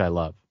scene, which I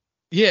love.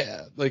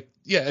 Yeah,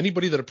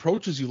 anybody that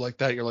approaches you like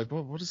that, you're like,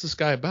 well, what is this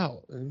guy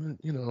about?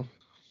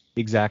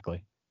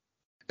 Exactly.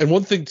 And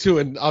one thing too,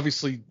 and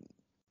obviously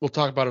we'll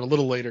talk about it a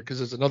little later because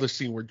there's another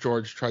scene where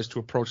George tries to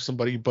approach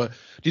somebody, but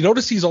do you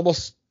notice he's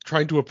almost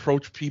trying to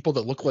approach people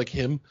that look like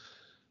him?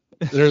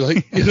 They're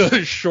like,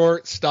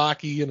 short,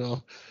 stocky,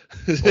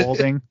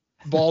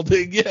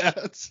 balding. Yeah.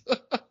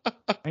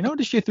 I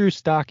noticed you threw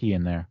stocky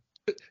in there.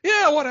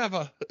 Yeah,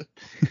 whatever.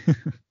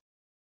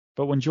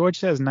 But when George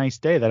says nice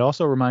day, that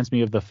also reminds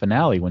me of the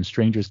finale when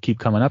strangers keep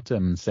coming up to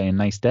him and saying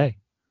nice day.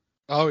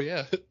 Oh,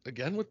 yeah.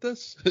 Again with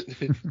this?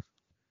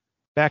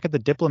 Back at the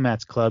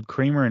Diplomats Club,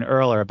 Kramer and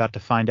Earl are about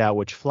to find out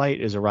which flight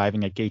is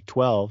arriving at Gate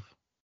 12.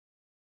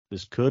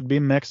 This could be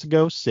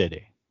Mexico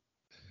City.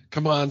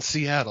 Come on,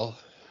 Seattle.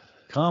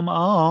 Come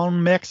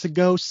on,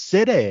 Mexico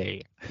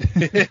City.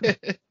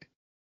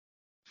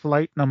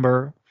 Flight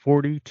number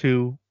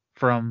 42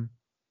 from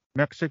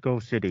Mexico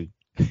City.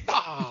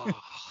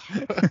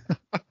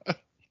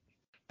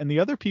 And the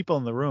other people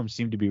in the room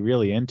seem to be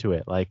really into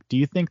it. Like, do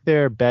you think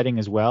they're betting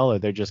as well, or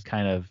they're just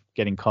kind of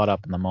getting caught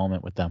up in the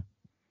moment with them?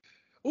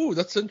 Ooh,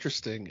 that's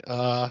interesting.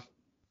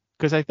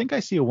 Because I think I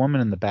see a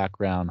woman in the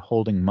background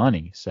holding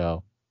money,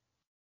 so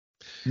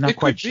I'm not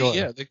quite sure.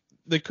 Yeah,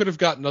 they could have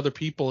gotten other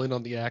people in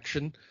on the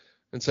action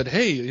and said,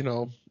 hey,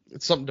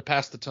 it's something to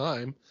pass the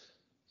time.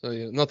 So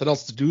nothing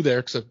else to do there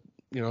except,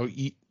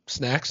 eat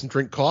snacks and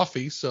drink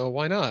coffee. So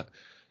why not?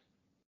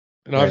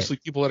 And obviously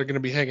people that are going to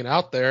be hanging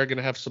out there are going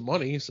to have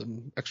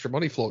some extra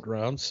money floating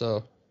around.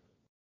 So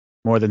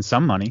more than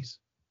some monies,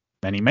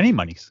 many, many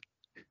monies.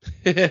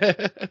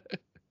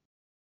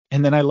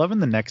 And then I love in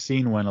the next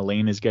scene when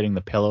Elaine is getting the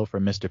pillow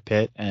from Mr.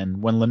 Pitt.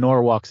 And when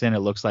Lenore walks in,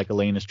 it looks like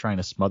Elaine is trying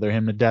to smother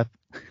him to death.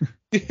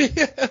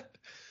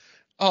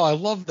 Oh, I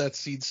love that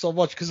scene so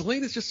much because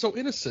Elaine is just so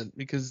innocent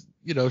because,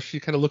 she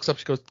kind of looks up.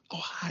 She goes, oh,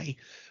 hi.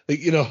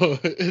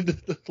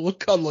 The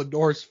look on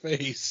Lenore's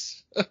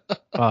face.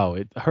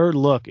 Her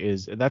look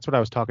that's what I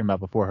was talking about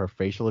before, her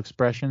facial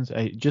expressions.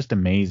 Just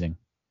amazing.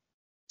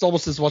 It's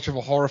almost as much of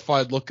a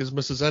horrified look as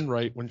Mrs.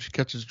 Enright when she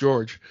catches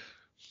George.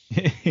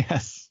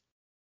 Yes.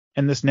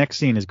 And this next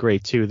scene is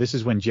great, too. This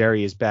is when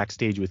Jerry is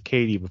backstage with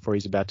Katie before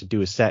he's about to do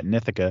his set in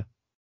Ithaca.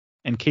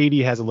 And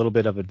Katie has a little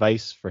bit of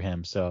advice for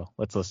him, so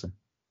let's listen.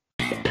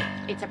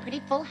 It's a pretty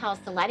full house.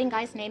 The lighting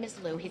guy's name is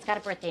Lou. He's got a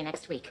birthday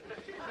next week.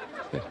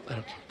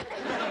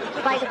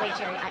 By the way,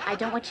 Jerry, I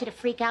don't want you to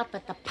freak out,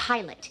 but the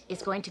pilot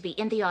is going to be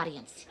in the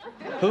audience.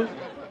 Who?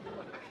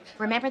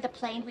 Remember the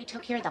plane we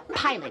took here? The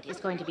pilot is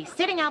going to be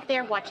sitting out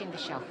there watching the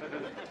show.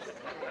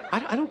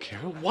 I don't care.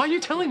 Why are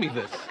you telling me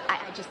this? I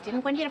just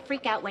didn't want you to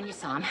freak out when you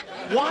saw him.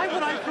 Why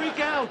would I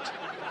freak out?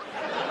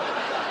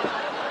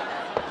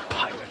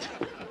 Pilot.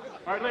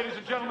 All right, ladies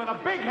and gentlemen, a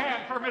big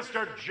hand for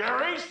Mr.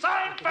 Jerry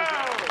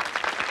Seinfeld.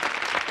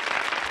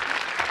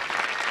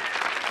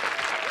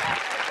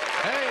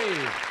 Hey.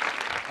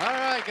 All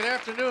right, good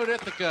afternoon,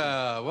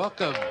 Ithaca.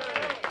 Welcome.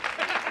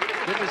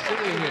 Good to see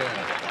you here.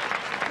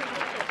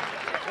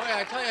 Boy,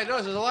 I tell you, I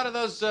noticed there's a lot of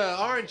those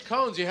orange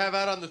cones you have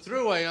out on the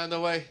thruway on the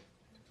way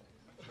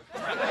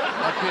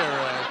up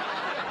here.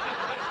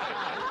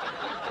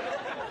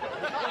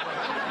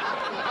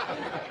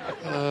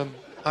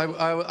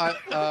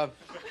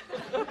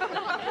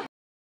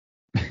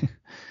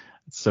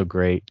 It's so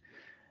great.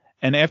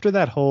 And after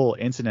that whole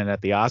incident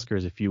at the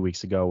Oscars a few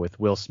weeks ago with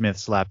Will Smith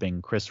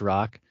slapping Chris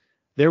Rock,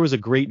 there was a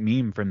great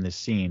meme from this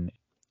scene.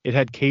 It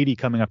had Katie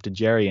coming up to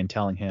Jerry and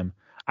telling him,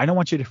 "I don't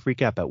want you to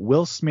freak out, but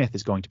Will Smith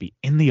is going to be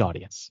in the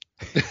audience."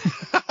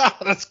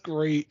 That's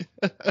great.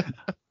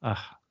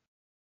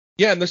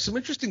 Yeah, and there's some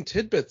interesting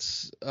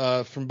tidbits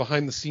from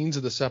behind the scenes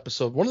of this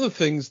episode. One of the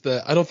things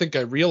that I don't think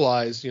I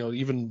realized,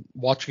 even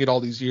watching it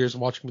all these years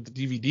and watching with the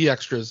DVD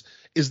extras,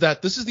 is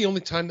that this is the only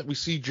time that we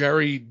see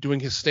Jerry doing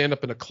his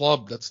stand-up in a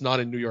club that's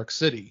not in New York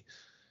City.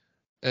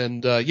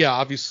 And,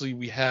 obviously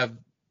we have,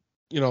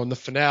 in the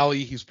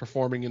finale, he's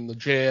performing in the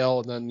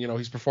jail, and then,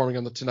 he's performing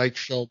on the Tonight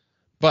Show.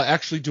 But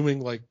actually doing,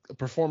 like, a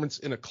performance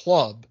in a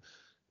club,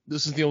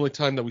 this is the only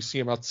time that we see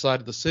him outside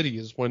of the city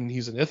is when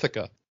he's in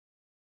Ithaca.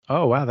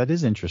 Oh, wow, that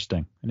is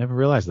interesting. I never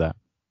realized that.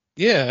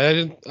 Yeah,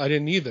 I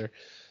didn't either.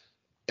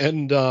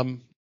 And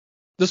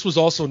this was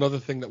also another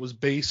thing that was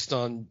based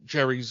on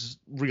Jerry's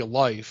real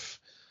life,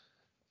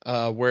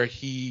 where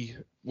he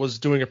was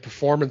doing a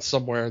performance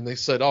somewhere, and they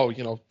said, "Oh,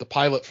 the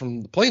pilot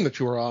from the plane that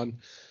you were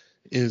on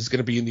is going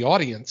to be in the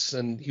audience,"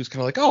 and he was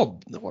kind of like, "Oh,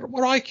 what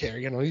do I care?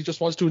 He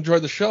just wants to enjoy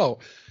the show."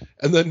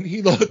 And then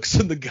he looks,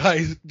 and the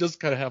guy just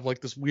kind of have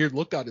like this weird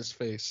look on his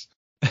face.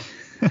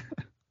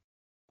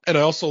 And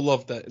I also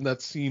love that in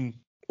that scene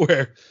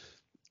where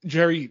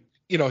Jerry,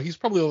 he's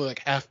probably only like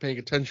half paying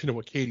attention to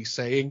what Katie's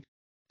saying,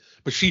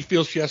 but she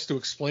feels she has to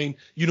explain,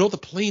 the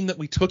plane that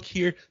we took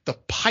here, the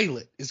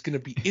pilot is going to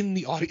be in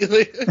the audience.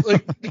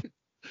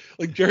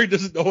 like Jerry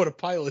doesn't know what a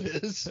pilot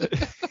is.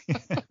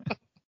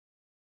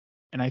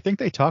 And I think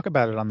they talk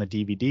about it on the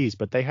DVDs,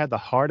 but they had the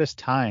hardest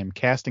time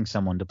casting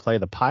someone to play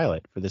the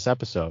pilot for this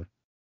episode.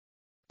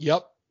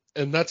 Yep.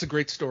 And that's a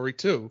great story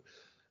too.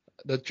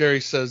 That Jerry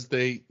says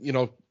they,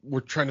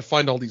 were trying to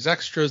find all these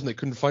extras and they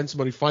couldn't find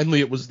somebody.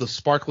 Finally, it was the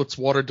Sparklets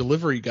water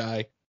delivery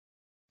guy.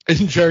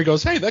 And Jerry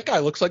goes, "Hey, that guy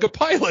looks like a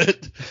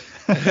pilot."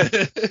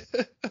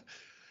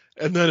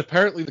 And then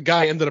apparently the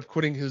guy ended up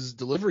quitting his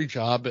delivery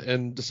job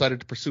and decided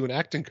to pursue an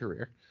acting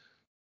career.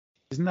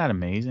 Isn't that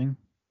amazing?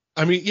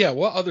 I mean, yeah,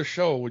 what other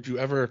show would you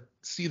ever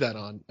see that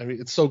on? I mean,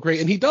 it's so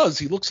great. And he does.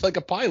 He looks like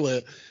a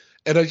pilot.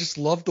 And I just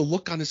love the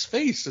look on his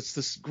face. It's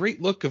this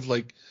great look of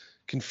like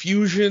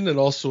confusion and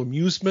also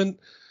amusement.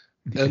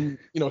 And,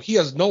 he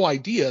has no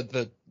idea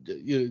that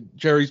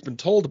Jerry's been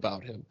told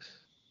about him.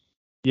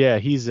 Yeah,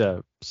 he's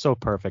so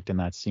perfect in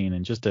that scene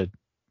and just a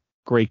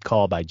great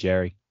call by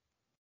Jerry.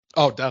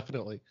 Oh,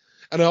 definitely.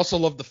 And I also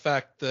love the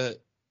fact that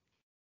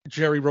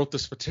Jerry wrote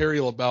this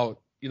material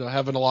about,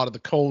 having a lot of the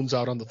cones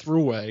out on the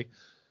thruway.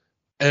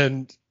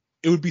 And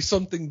it would be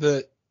something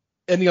that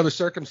any other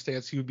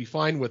circumstance he would be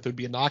fine with. It would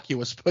be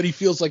innocuous, but he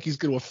feels like he's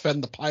going to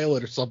offend the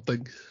pilot or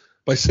something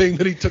by saying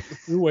that he took the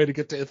thruway to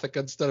get to Ithaca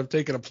instead of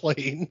taking a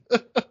plane.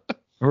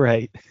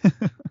 Right.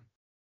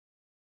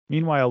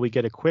 Meanwhile, we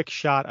get a quick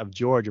shot of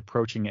George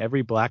approaching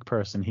every black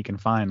person he can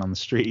find on the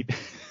street.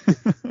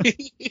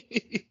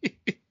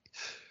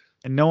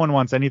 And no one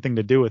wants anything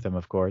to do with him,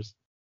 of course.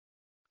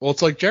 Well,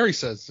 it's like Jerry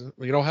says,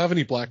 you don't have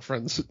any black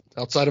friends.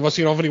 Outside of us,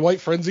 you don't have any white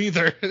friends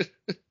either.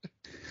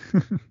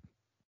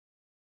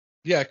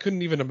 Yeah, I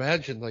couldn't even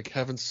imagine like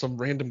having some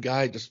random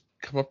guy just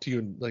come up to you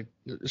and like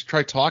just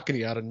try talking to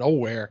you out of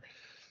nowhere,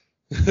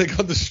 like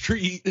on the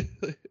street.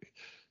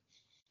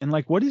 And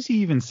like, what is he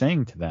even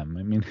saying to them?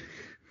 I mean,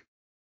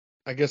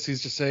 I guess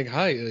he's just saying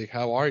hi, like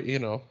how are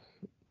you,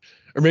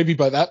 or maybe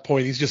by that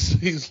point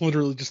he's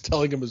literally just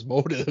telling him his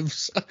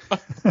motives.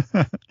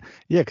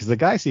 Yeah, because the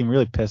guy seemed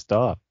really pissed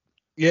off.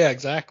 Yeah,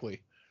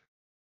 exactly.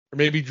 Or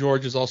maybe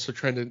George is also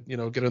trying to,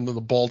 get into the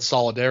bald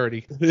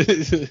solidarity.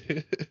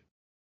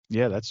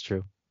 Yeah, that's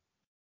true.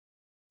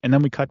 And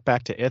then we cut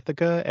back to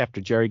Ithaca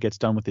after Jerry gets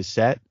done with his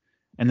set.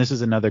 And this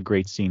is another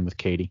great scene with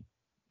Katie.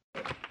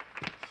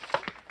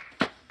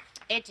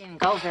 It didn't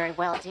go very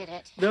well, did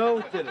it? No,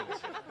 it didn't.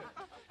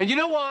 And you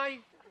know why?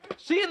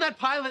 Seeing that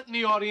pilot in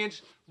the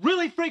audience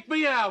really freaked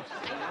me out.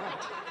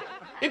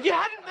 If you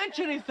hadn't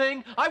mentioned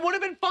anything, I would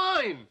have been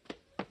fine.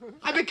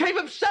 I became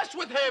obsessed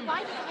with him.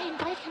 Why did I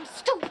invite him?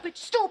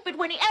 Stupid.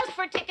 When he asked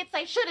for tickets,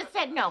 I should have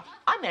said no.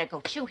 I'm going to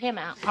go chew him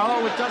out.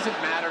 Oh, it doesn't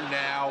matter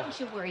now. Don't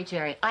you worry,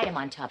 Jerry. I am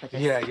on top of this.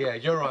 Yeah,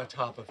 you're on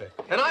top of it.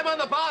 And I'm on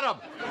the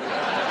bottom.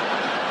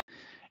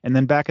 And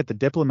then back at the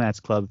Diplomats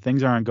Club,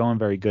 things aren't going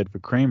very good for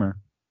Kramer.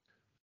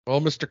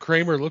 Well, Mr.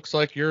 Kramer, looks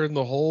like you're in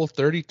the hole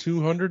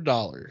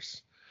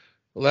 $3,200.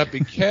 Will that be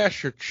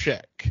cash or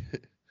check?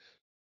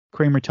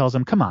 Kramer tells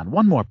him, "Come on,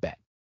 one more bet.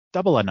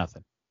 Double or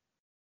nothing."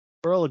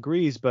 Earl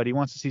agrees, but he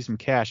wants to see some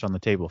cash on the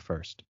table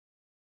first.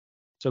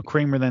 So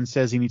Kramer then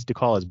says he needs to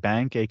call his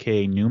bank,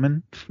 a.k.a.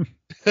 Newman.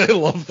 I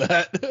love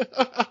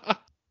that.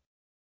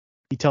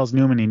 He tells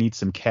Newman he needs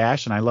some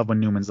cash, and I love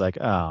when Newman's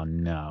like, oh,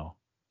 no.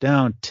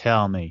 Don't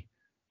tell me.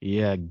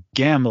 You're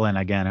gambling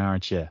again,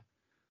 aren't you?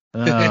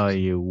 Oh,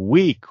 you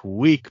weak,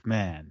 weak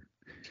man.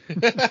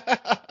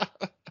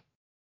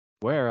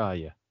 Where are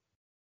you?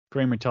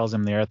 Kramer tells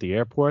him they're at the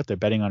airport. They're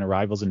betting on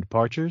arrivals and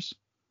departures.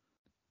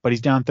 But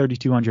he's down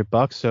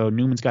 $3,200, so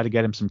Newman's got to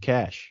get him some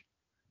cash.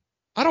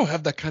 I don't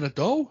have that kind of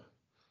dough.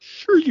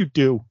 Sure you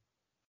do.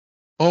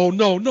 Oh,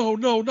 no,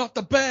 not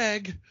the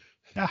bag.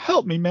 Now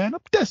help me, man.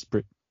 I'm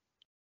desperate.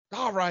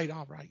 All right.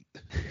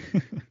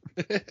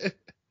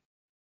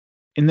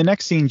 In the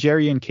next scene,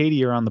 Jerry and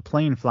Katie are on the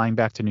plane flying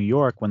back to New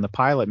York when the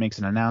pilot makes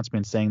an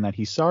announcement saying that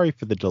he's sorry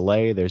for the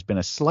delay. There's been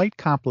a slight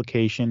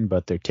complication,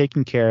 but they're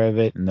taking care of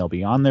it, and they'll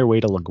be on their way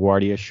to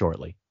LaGuardia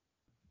shortly.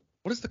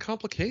 What is the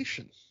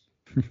complication?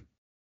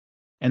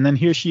 And then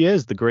here she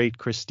is, the great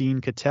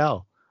Christine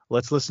Cattell.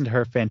 Let's listen to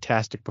her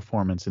fantastic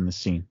performance in the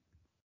scene.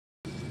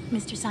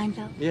 Mr.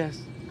 Seinfeld?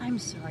 Yes? I'm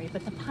sorry,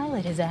 but the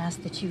pilot has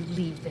asked that you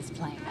leave this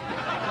plane.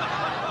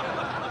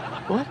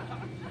 What?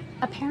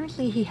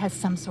 Apparently he has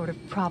some sort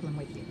of problem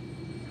with you.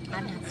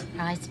 I'm not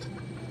surprised.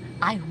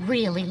 I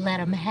really let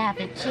him have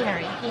it,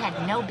 Jerry. He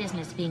had no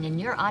business being in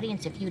your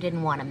audience if you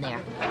didn't want him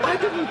there. I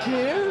didn't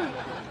care.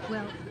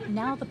 Well,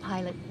 now the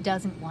pilot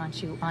doesn't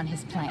want you on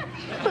his plane.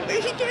 But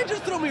he can't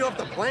just throw me off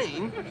the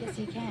plane. Yes,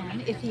 he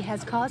can, if he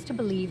has cause to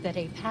believe that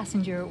a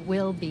passenger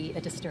will be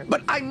a disturbance.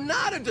 But I'm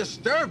not a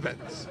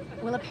disturbance.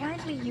 Well,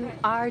 apparently you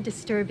are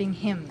disturbing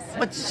him, sir.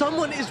 But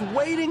someone is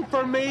waiting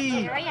for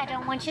me. Jerry, I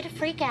don't want you to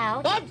freak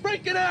out. I'm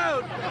freaking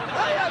out.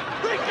 I am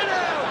freaking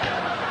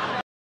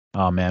out.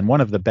 Oh, man,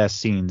 one of the best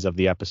scenes of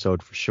the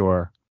episode for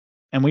sure.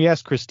 And we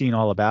asked Christine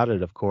all about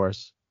it, of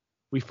course.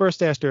 We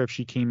first asked her if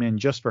she came in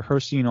just for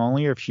her scene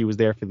only or if she was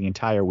there for the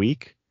entire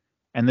week.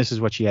 And this is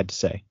what she had to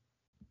say.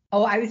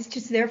 Oh, I was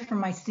just there for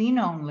my scene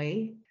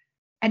only.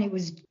 And it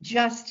was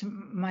just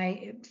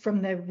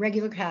from the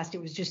regular cast,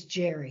 it was just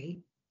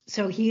Jerry.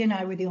 So he and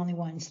I were the only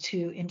ones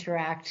to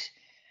interact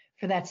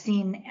for that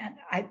scene.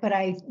 But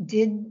I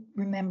did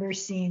remember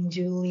seeing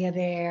Julia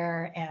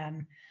there,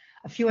 and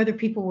a few other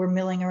people were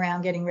milling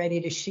around getting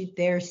ready to shoot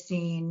their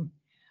scene.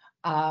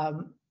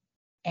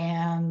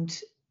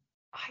 And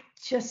I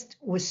just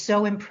was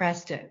so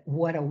impressed at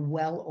what a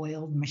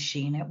well-oiled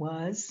machine it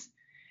was.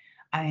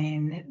 I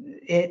mean,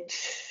 it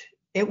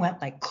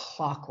went like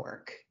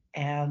clockwork,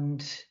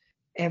 and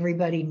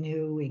everybody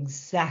knew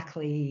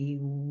exactly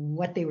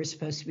what they were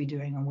supposed to be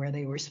doing and where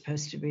they were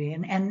supposed to be.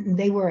 And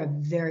they were a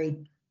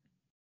very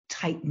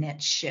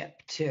tight-knit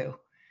ship too.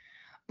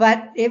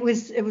 But it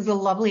was a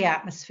lovely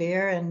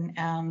atmosphere,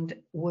 and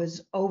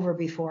was over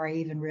before I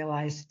even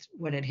realized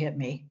what had hit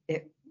me.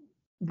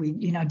 We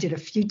did a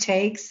few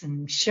takes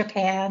and shook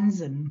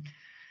hands, and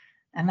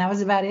that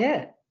was about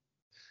it.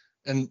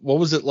 And what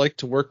was it like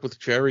to work with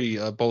Jerry,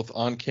 both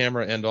on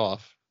camera and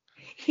off?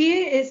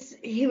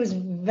 He was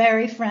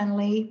very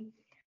friendly.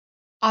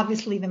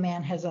 Obviously, the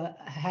man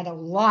had a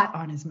lot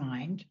on his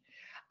mind.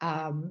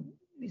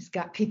 He's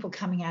got people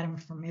coming at him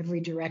from every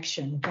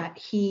direction, but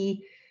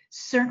he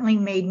certainly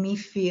made me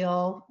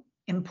feel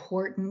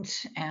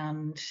important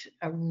and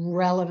a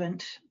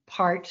relevant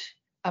part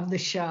of the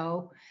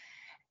show,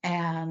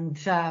 and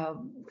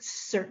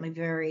certainly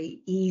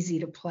very easy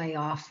to play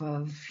off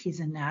of.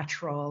 He's a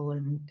natural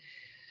and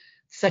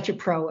such a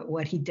pro at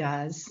what he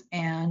does.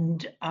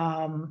 And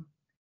from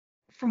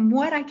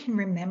what I can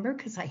remember,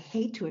 because I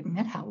hate to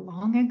admit how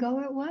long ago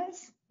it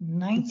was,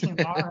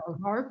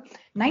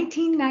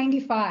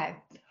 1995,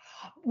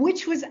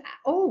 which was,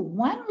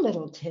 one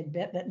little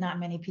tidbit that not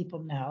many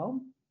people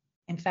know.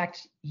 In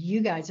fact,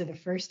 you guys are the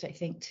first, I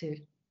think,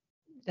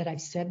 that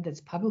I've said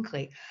this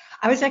publicly.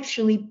 I was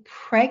actually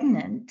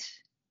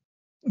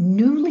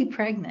newly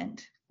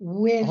pregnant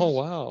with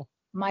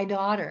my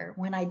daughter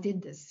when I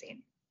did this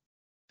scene.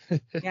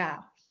 Yeah.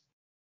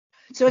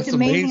 So it's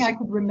amazing I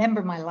could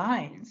remember my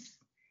lines.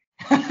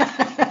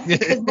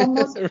 Because when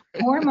those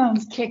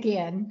hormones kick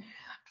in.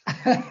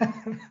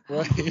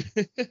 Right.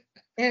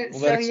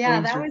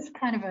 That was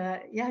kind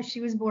of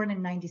she was born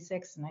in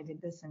 96 and I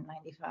did this in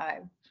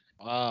 95.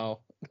 Wow.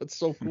 That's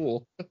so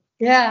cool.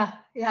 Yeah.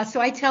 So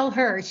I tell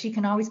her she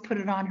can always put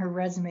it on her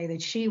resume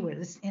that she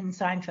was in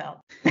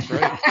Seinfeld. That's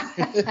right.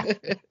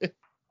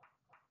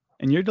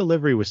 And your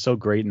delivery was so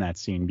great in that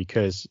scene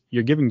because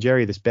you're giving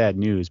Jerry this bad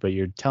news, but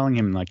you're telling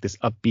him like this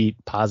upbeat,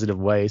 positive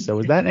way. So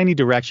was that any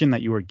direction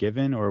that you were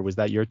given, or was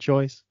that your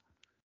choice?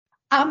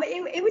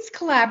 It was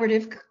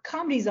collaborative.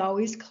 Comedy's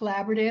always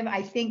collaborative.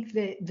 I think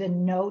the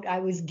note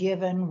I was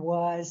given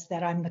was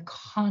that I'm the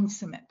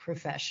consummate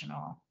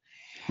professional.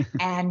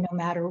 And no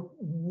matter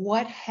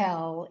what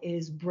hell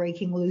is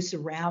breaking loose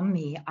around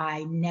me,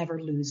 I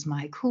never lose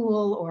my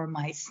cool or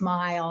my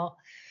smile.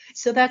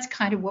 So that's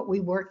kind of what we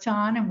worked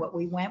on and what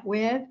we went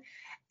with.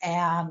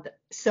 And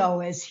so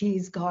as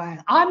he's going,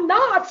 I'm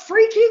not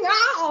freaking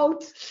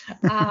out.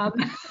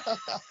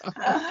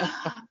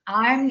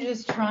 I'm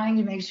just trying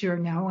to make sure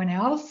no one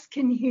else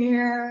can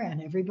hear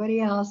and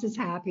everybody else is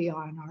happy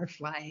on our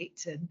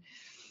flight. And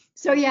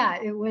so,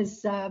 yeah, it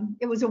was a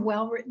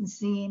well-written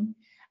scene.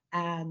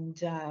 And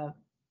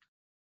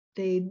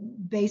they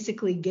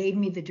basically gave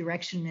me the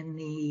direction in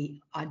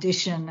the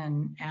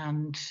audition.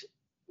 And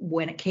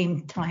when it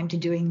came time to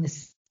doing the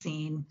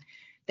scene,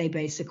 they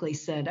basically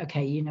said,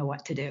 okay, you know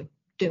what to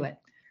do it.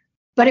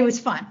 But it was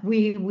fun.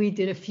 We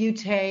did a few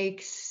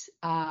takes,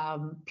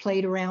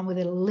 played around with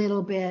it a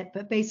little bit,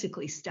 but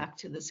basically stuck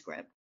to the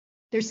script.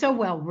 They're so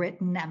well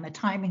written and the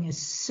timing is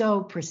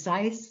so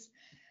precise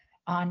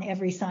on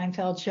every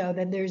Seinfeld show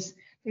that there's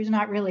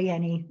not really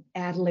any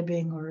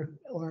ad-libbing or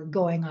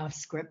going off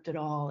script at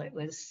all.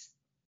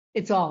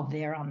 It's all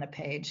there on the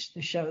page.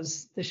 The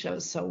show's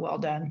so well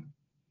done.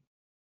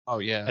 Oh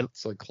yeah,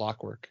 it's like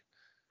clockwork.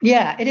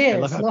 Yeah, it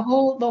is.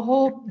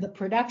 The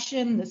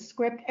production, the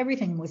script,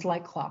 everything was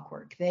like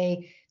clockwork.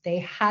 They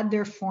had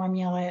their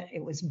formula.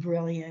 It was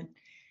brilliant.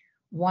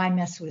 Why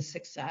mess with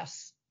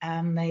success?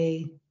 And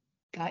they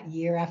got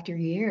year after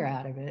year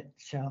out of it.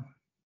 So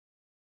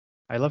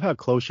I love how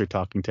close you're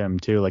talking to him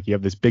too. Like you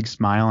have this big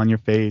smile on your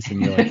face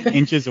and you're like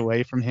inches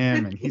away from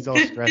him and he's all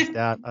stressed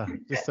out.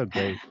 Just so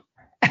great.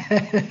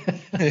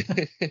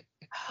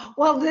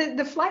 Well,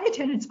 the flight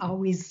attendants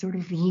always sort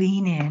of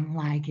lean in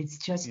like it's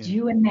just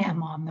you and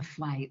them on the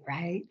flight,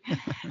 right?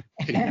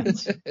 Did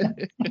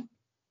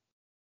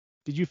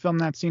you film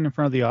that scene in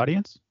front of the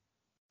audience?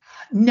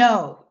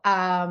 No.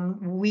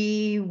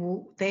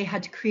 They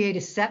had to create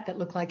a set that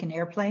looked like an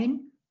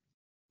airplane.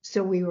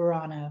 So we were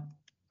on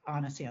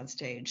a sound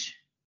stage.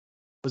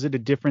 Was it a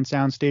different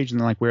sound stage than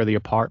like where the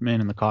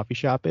apartment and the coffee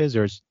shop is,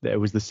 or it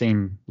was the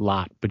same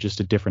lot but just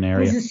a different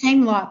area? It was the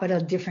same lot but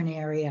a different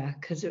area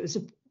because it was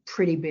a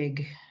pretty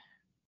big.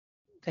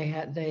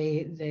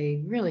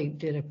 They really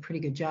did a pretty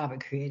good job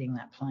at creating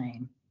that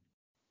plane.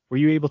 Were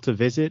you able to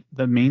visit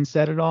the main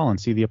set at all and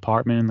see the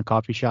apartment and the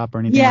coffee shop or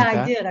anything like that?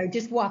 Yeah, I did. I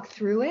just walked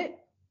through it,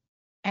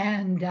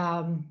 and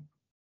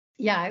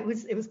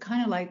it was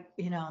kind of like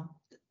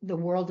the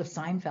world of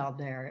Seinfeld.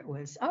 There, it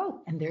was.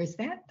 Oh, and there's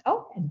that.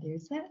 Oh, and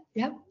there's that.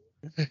 Yep.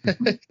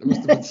 It must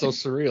have been so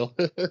surreal.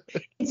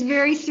 It's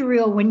very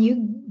surreal when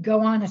you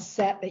go on a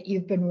set that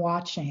you've been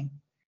watching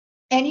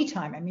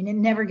anytime. I mean, it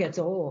never gets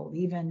old,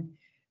 even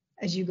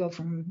as you go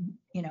from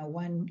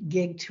one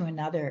gig to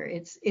another.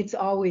 It's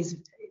always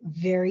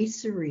very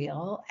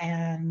surreal,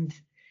 and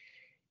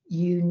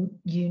you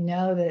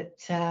know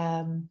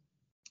that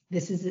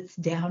this is its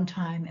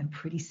downtime, and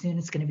pretty soon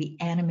it's going to be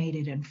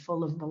animated and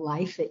full of the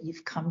life that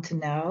you've come to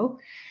know.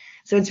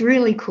 So it's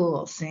really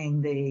cool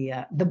seeing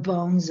the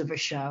bones of a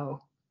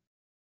show.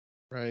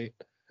 Right.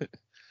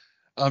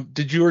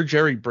 Did you or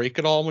Jerry break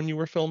at all when you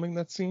were filming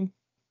that scene?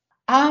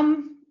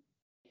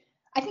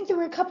 I think there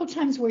were a couple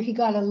times where he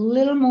got a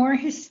little more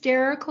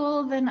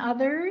hysterical than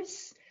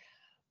others,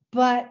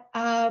 but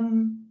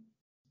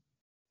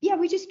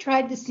we just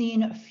tried the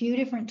scene a few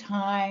different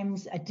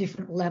times at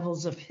different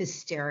levels of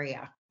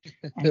hysteria,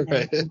 and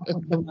Right. that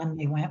was the one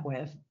they went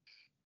with.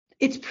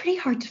 It's pretty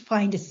hard to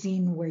find a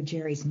scene where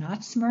Jerry's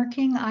not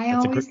smirking.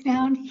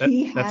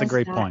 That's a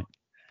great point.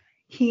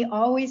 He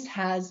always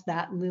has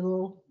that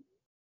little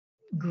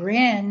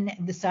grin,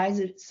 the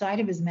side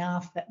of his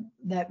mouth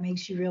that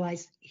makes you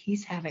realize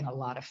he's having a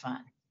lot of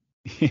fun.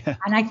 Yeah.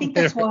 And I think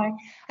that's why.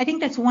 I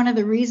think that's one of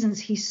the reasons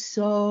he's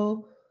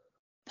so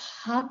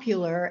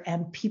popular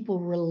and people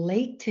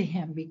relate to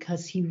him,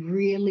 because he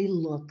really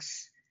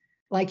looks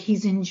like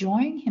he's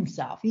enjoying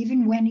himself,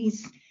 even when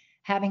he's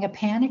having a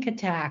panic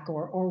attack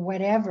or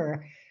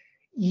whatever.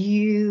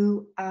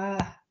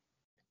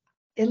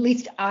 At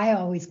least I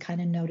always kind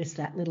of notice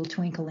that little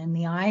twinkle in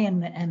the eye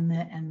and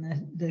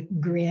the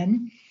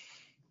grin.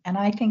 And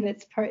I think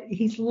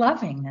he's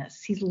loving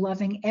this. He's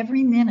loving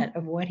every minute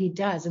of what he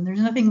does. And there's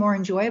nothing more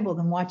enjoyable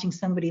than watching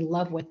somebody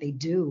love what they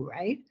do,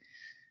 right?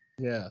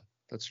 Yeah,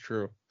 that's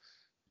true.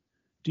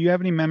 Do you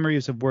have any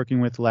memories of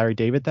working with Larry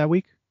David that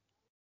week?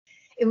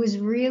 It was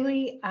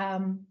really,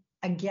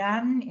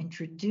 again,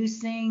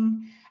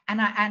 introducing.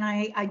 And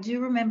I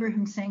do remember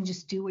him saying,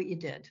 just do what you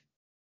did.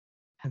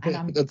 And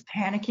I'm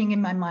panicking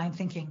in my mind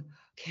thinking,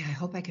 okay, I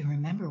hope I can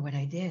remember what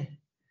I did.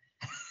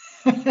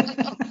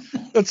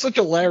 That's such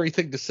a Larry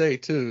thing to say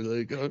too.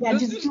 Like,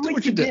 just do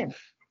what you did.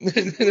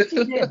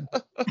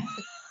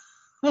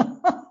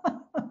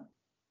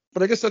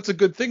 But I guess that's a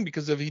good thing,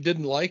 because if he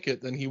didn't like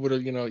it, then he would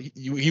have,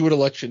 he would have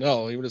let you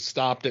know. He would have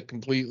stopped it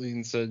completely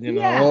and said,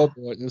 oh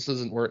boy, this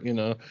isn't work,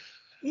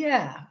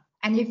 Yeah.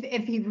 And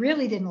if he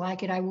really didn't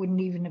like it, I wouldn't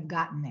even have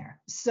gotten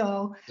there.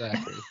 So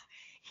exactly.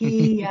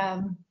 He,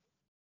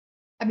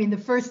 the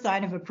first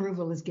sign of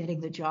approval is getting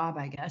the job,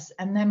 I guess.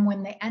 And then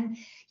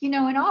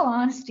in all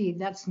honesty,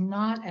 that's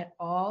not at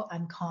all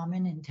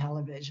uncommon in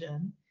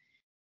television,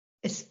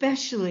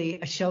 especially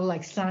a show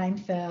like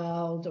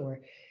Seinfeld, or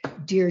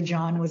Dear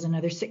John was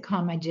another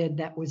sitcom I did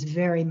that was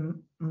very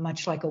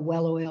much like a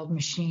well-oiled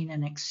machine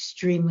and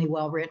extremely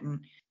well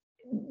written.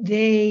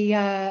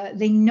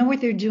 they know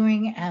what they're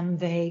doing, and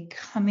they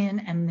come in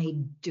and they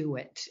do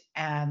it,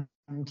 and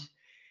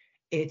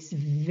it's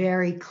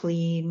very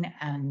clean,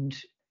 and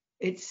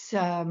it's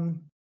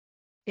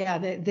yeah,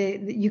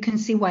 you can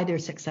see why they're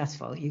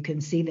successful. You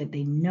can see that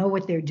they know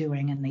what they're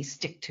doing and they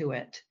stick to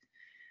it.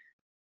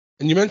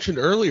 And you mentioned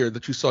earlier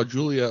that you saw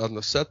Julia on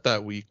the set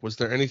that week. Was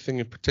there anything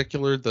in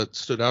particular that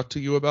stood out to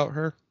you about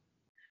her?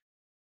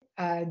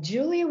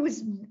 Julia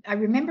I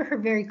remember her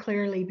very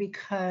clearly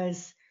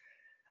because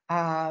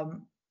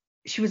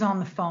she was on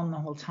the phone the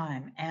whole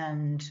time,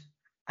 and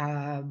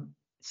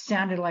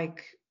sounded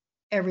like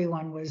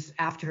everyone was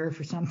after her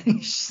for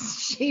something.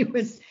 She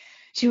was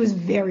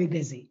very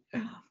busy.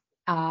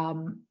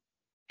 And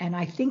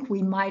I think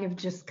we might have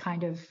just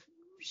kind of,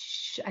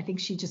 I think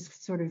she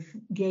just sort of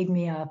gave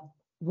me a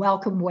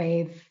welcome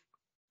wave,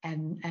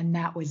 and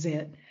that was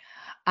it.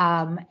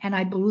 And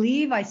I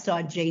believe I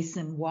saw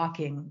Jason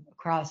walking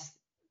across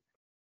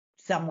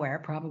somewhere,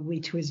 probably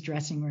to his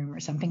dressing room or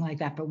something like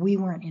that, but we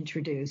weren't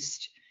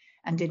introduced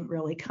and didn't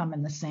really come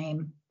in the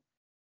same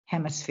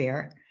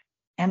hemisphere.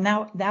 And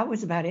that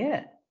was about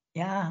it.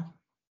 Yeah.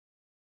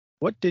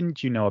 What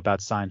didn't you know about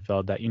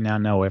Seinfeld that you now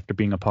know after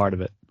being a part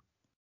of it?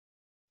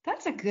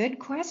 That's a good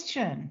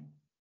question.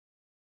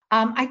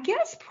 I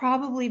guess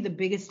probably the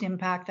biggest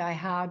impact I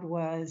had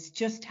was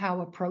just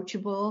how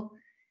approachable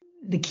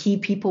the key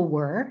people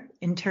were,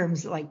 in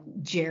terms like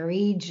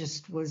Jerry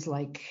just was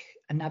like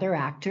another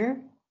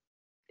actor.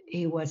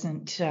 He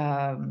wasn't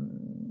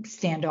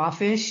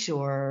standoffish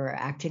or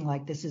acting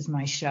like this is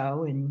my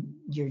show and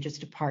you're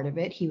just a part of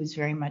it. He was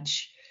very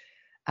much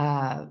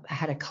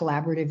had a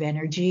collaborative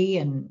energy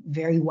and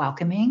very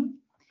welcoming.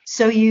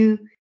 So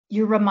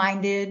you're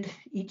reminded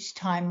each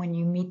time when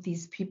you meet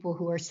these people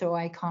who are so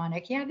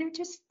iconic. Yeah, they're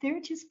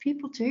just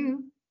people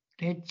too.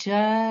 They're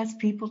just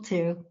people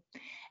too.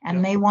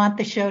 And they want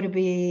the show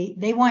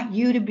they want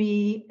you to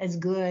be as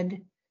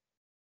good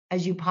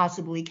as you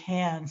possibly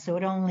can. So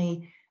it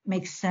only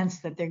makes sense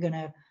that they're going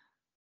to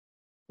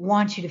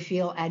want you to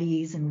feel at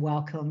ease and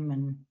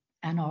welcome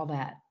and all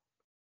that.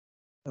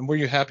 And were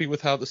you happy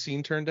with how the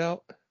scene turned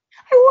out?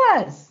 I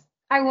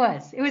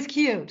was. It was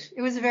cute.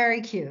 It was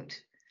very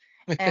cute.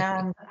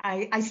 And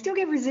I still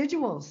get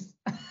residuals.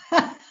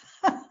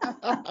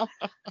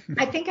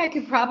 I think I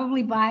could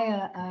probably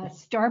buy a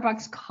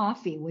Starbucks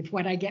coffee with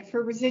what I get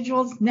for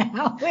residuals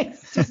now.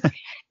 It's just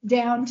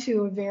down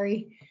to a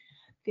very,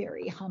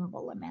 very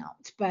humble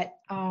amount. But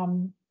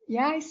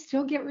yeah, I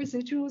still get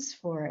residuals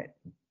for it.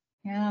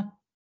 Yeah.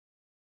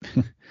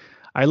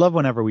 I love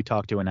whenever we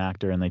talk to an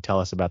actor and they tell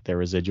us about their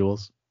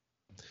residuals.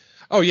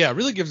 Oh, yeah, it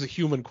really gives a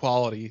human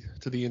quality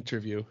to the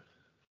interview.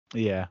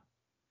 Yeah.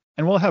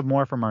 And we'll have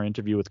more from our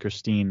interview with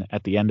Christine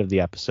at the end of the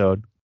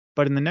episode.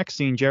 But in the next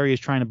scene, Jerry is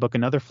trying to book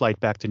another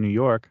flight back to New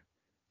York.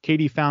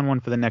 Katie found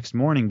one for the next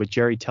morning, but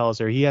Jerry tells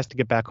her he has to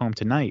get back home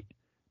tonight.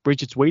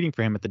 Bridget's waiting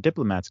for him at the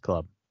Diplomats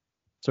Club.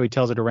 So he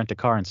tells her to rent a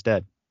car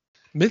instead.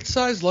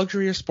 Mid-size,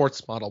 luxury, or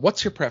sports model?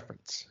 What's your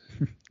preference?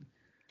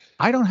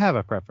 I don't have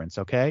a preference,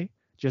 okay?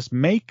 Just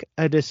make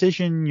a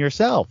decision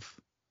yourself.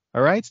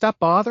 All right? Stop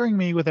bothering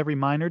me with every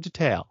minor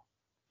detail.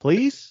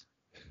 Please?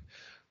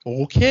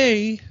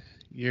 Okay.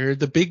 You're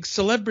the big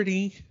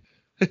celebrity.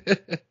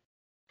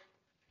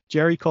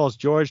 Jerry calls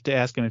George to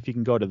ask him if he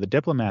can go to the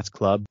Diplomats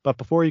Club, but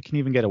before he can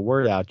even get a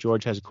word out,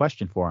 George has a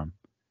question for him.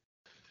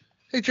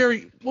 Hey,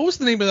 Jerry, what was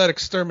the name of that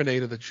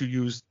exterminator that you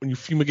used when you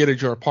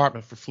fumigated your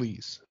apartment for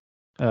fleas?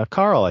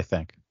 Carl, I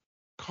think.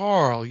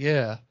 Carl,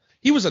 yeah.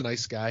 He was a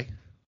nice guy.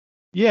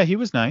 Yeah, he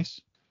was nice.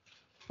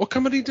 What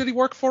company did he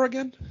work for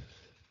again?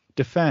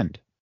 Defend.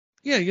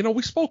 Yeah,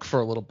 we spoke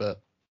for a little bit.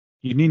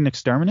 You need an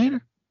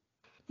exterminator?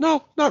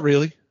 No, not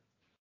really.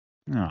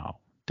 No,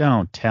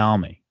 don't tell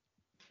me.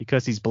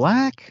 Because he's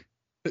black?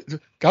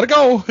 Gotta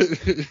go.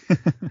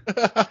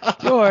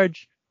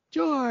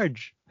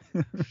 George.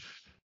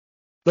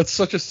 That's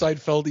such a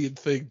Seinfeldian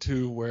thing,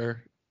 too,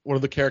 where one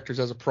of the characters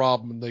has a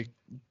problem and they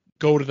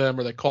go to them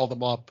or they call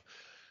them up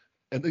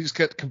and they just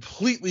get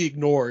completely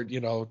ignored,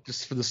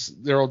 just for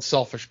their own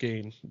selfish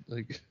gain.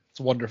 Like, it's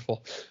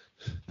wonderful.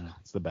 Oh,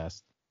 it's the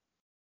best.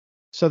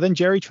 So then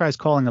Jerry tries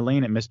calling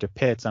Elaine at Mr.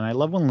 Pitt's, and I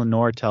love when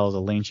Lenore tells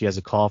Elaine she has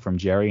a call from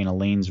Jerry and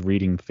Elaine's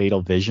reading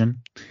Fatal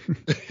Vision.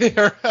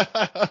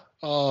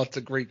 Oh, it's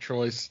a great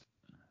choice.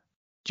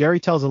 Jerry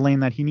tells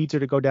Elaine that he needs her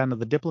to go down to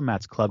the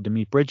Diplomats Club to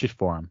meet Bridget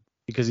for him,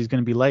 because he's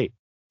going to be late.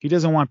 He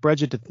doesn't want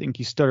Bridget to think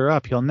he stood her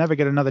up. He'll never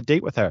get another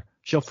date with her.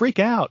 She'll freak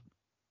out.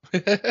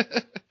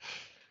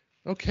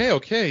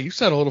 Okay. You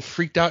sound a little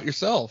freaked out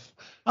yourself.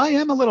 I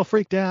am a little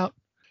freaked out.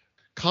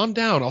 Calm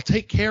down. I'll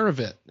take care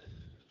of it.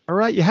 All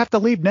right, you have to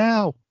leave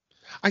now.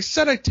 I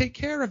said I'd take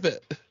care of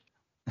it.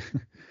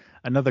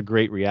 Another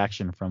great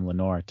reaction from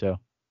Lenore, too.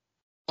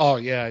 Oh,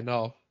 yeah, I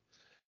know.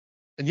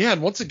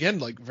 And once again,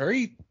 like,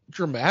 very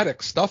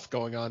dramatic stuff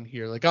going on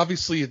here. Like,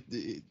 obviously,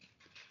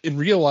 in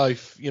real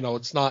life,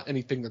 it's not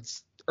anything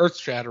that's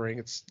earth-shattering.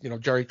 It's,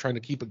 Jerry trying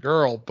to keep a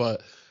girl,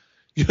 but,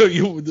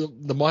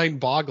 the mind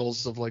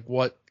boggles of, like,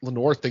 what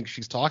Lenore thinks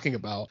she's talking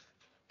about.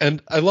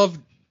 And I love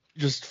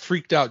just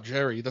freaked out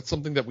Jerry. That's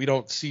something that we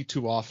don't see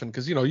too often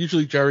because,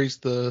 usually Jerry's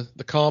the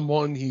calm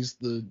one. He's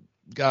the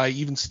guy.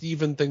 Even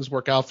Steven, things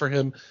work out for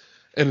him.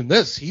 And in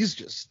this, he's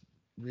just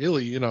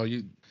really,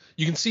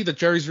 you can see that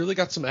Jerry's really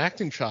got some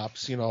acting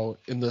chops,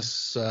 in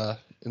this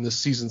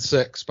season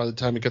 6 by the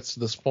time it gets to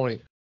this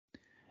point.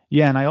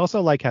 Yeah, and I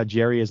also like how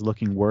Jerry is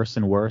looking worse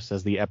and worse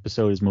as the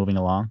episode is moving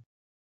along.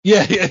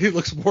 Yeah, he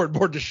looks more and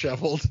more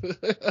disheveled.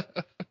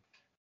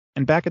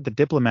 And back at the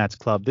Diplomats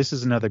Club, this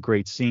is another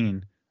great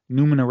scene.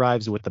 Newman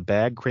arrives with the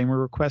bag Kramer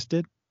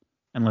requested,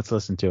 and let's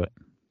listen to it.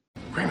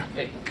 Kramer.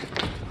 Hey.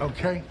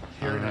 Okay,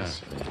 here it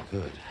is.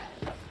 Good.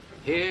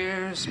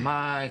 Here's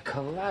my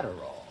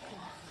collateral.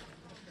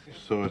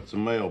 So it's a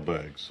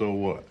mailbag. So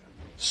what?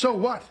 So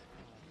what?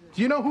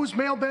 Do you know whose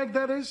mailbag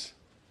that is?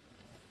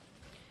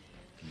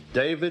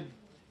 David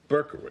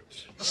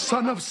Berkowitz.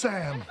 Son of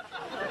Sam.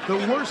 The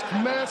worst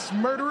mass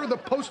murderer the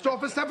post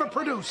office ever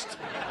produced.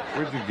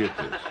 Where'd you get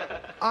this?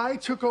 I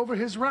took over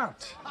his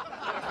route.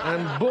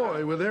 And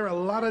boy, were there a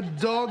lot of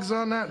dogs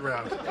on that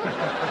route.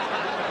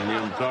 Any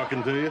of them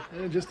talking to you?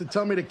 Yeah, just to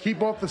tell me to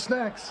keep off the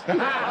snacks.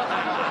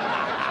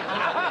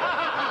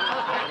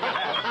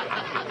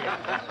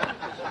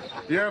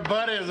 Your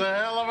buddy's a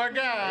hell of a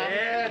guy.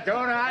 Yeah,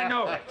 don't I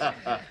know it?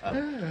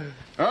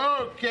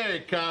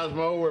 Okay,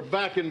 Cosmo, we're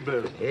back in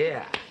business.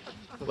 Yeah.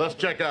 Let's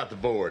check out the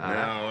board.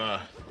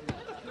 Now,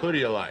 who do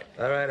you like?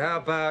 All right, how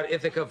about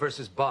Ithaca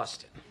versus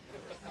Boston?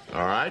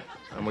 All right,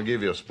 I'm going to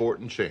give you a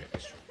sporting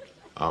chance.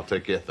 I'll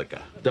take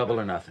Ithaca. Double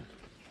or nothing.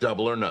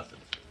 Double or nothing.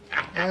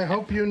 I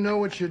hope you know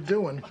what you're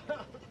doing.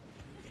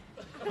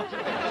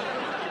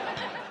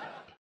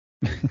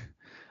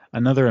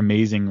 Another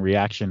amazing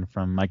reaction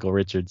from Michael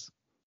Richards.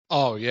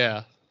 Oh,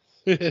 yeah.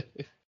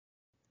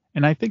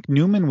 And I think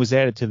Newman was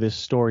added to this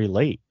story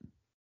late.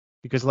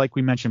 Because like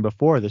we mentioned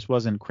before, this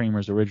wasn't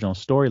Kramer's original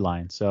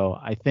storyline. So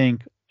I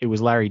think it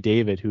was Larry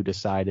David who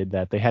decided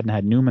that they hadn't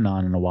had Newman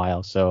on in a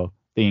while. So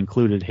they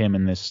included him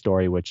in this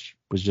story, which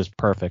was just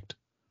perfect.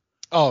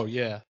 Oh,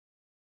 yeah.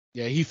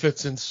 Yeah, he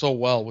fits in so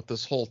well with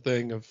this whole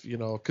thing of,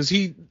 because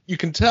you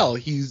can tell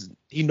he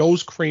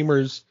knows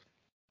Kramer's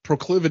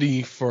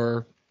proclivity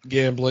for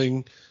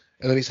gambling,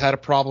 and then he's had a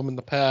problem in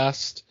the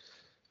past.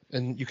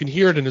 And you can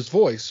hear it in his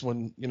voice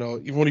when,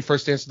 even when he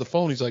first answered the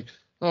phone, he's like,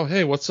 oh,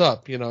 hey, what's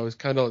up? He's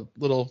kind of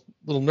little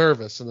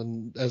nervous. And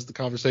then as the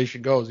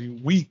conversation goes, he's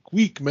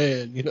weak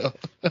man,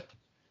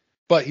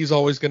 But he's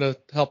always going to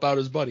help out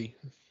his buddy.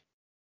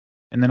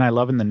 And then I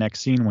love in the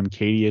next scene when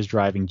Katie is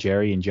driving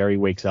Jerry and Jerry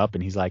wakes up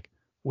and he's like,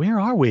 where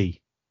are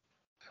we?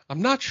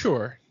 I'm not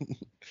sure.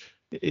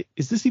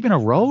 Is this even a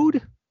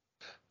road?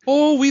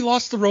 Oh, we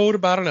lost the road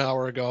about an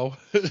hour ago.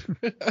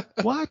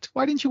 What?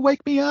 Why didn't you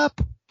wake me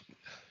up?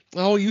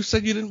 Oh, you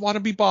said you didn't want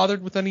to be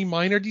bothered with any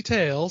minor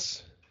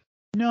details.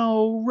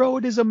 No,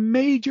 road is a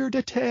major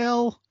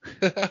detail.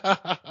 And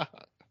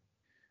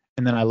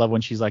then I love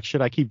when she's like,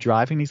 should I keep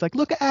driving? He's like,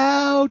 look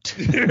out.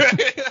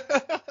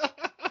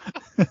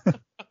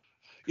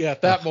 Yeah,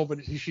 at that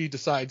moment, she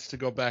decides to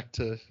go back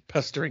to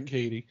pestering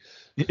Katie.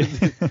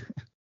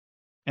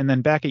 And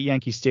then back at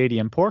Yankee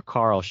Stadium, poor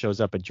Carl shows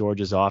up at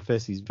George's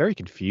office. He's very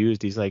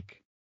confused. He's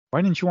like,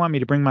 why didn't you want me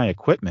to bring my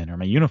equipment or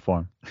my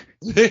uniform?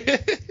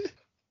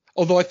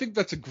 Although I think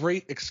that's a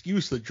great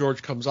excuse that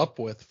George comes up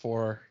with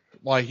for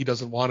why he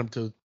doesn't want him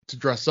to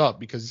dress up,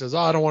 because he says,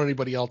 I don't want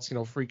anybody else,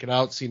 freaking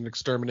out, seeing an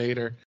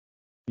exterminator.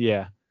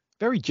 Yeah,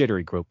 very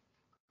jittery group.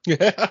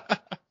 Yeah.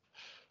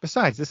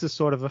 Besides, this is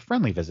sort of a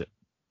friendly visit.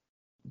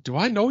 Do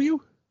I know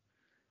you?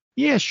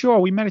 Yeah, sure.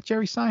 We met at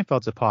Jerry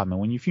Seinfeld's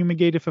apartment when you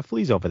fumigated for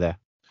fleas over there.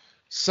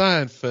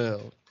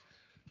 Seinfeld.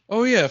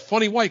 Oh, yeah,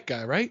 funny white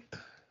guy, right?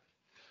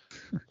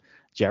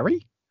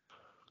 Jerry?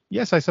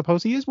 Yes, I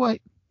suppose he is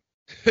white.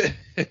 I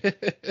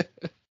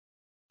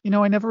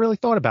never really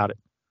thought about it.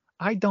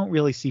 I don't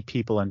really see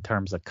people in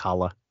terms of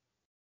color.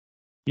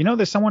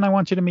 There's someone I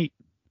want you to meet.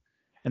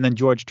 And then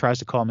George tries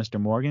to call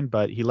Mr. Morgan,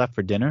 but he left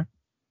for dinner.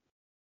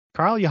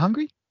 Carl, you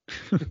hungry?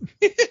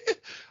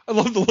 I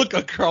love the look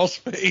on Carl's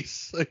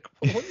face. Like,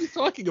 what are you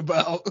talking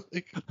about?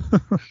 Like,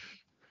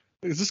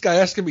 is this guy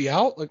asking me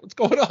out? Like, what's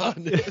going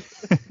on?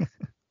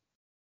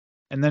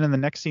 And then in the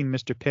next scene,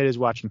 Mr. Pitt is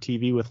watching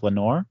TV with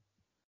Lenore.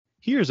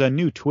 Here's a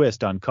new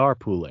twist on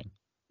carpooling.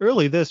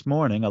 Early this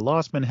morning, a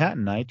lost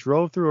Manhattanite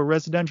drove through a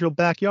residential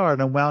backyard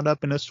and wound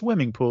up in a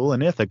swimming pool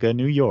in Ithaca,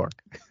 New York.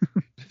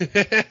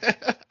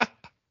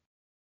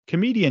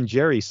 Comedian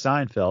Jerry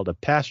Seinfeld, a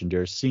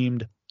passenger,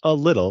 seemed a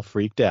little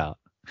freaked out.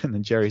 And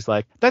then Jerry's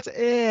like, that's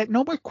it.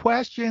 No more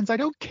questions. I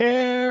don't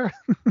care.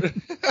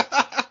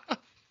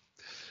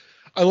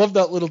 I love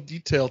that little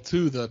detail,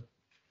 too, that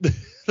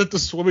the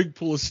swimming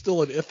pool is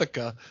still in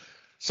Ithaca.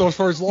 So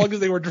for as long as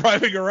they were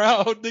driving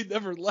around, they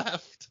never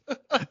left.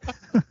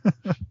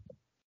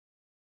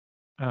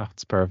 Oh,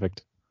 it's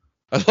perfect.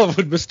 I love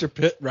when Mr.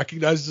 Pitt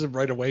recognizes him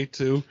right away,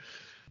 too.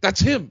 That's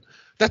him.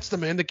 That's the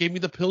man that gave me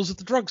the pills at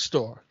the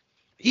drugstore.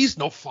 He's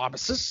no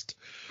pharmacist.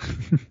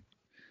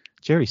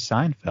 Jerry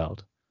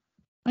Seinfeld.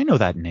 I know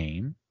that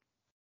name.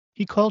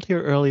 He called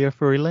here earlier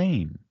for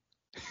Elaine.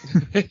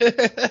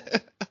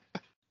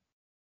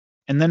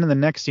 And then in the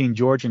next scene,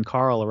 George and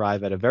Carl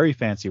arrive at a very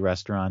fancy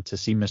restaurant to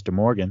see Mr.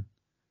 Morgan.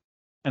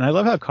 And I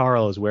love how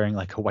Carl is wearing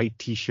like a white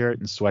t-shirt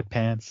and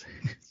sweatpants.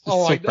 It's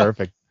so I know.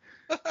 perfect.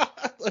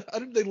 How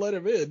did they let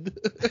him in?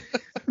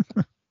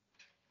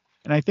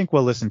 And I think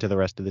we'll listen to the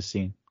rest of the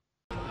scene.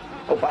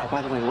 Oh,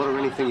 by the way, order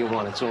anything you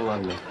want. It's all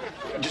on me.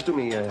 Just do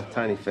me a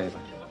tiny favor.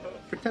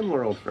 Pretend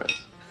we're old friends.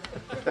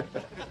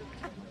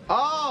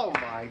 Oh,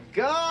 my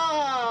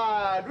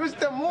God!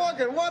 Mr.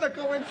 Morgan, what a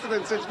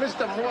coincidence. It's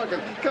Mr.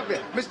 Morgan. Come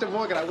here. Mr.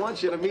 Morgan, I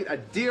want you to meet a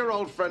dear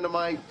old friend of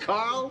mine,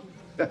 Carl.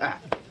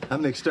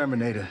 I'm the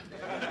exterminator.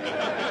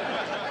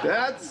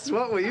 That's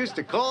what we used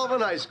to call him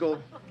in high school.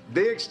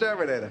 The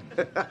exterminator.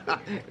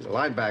 He's a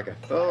linebacker.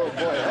 Oh,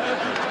 boy.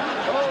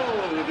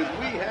 Oh, did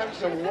we have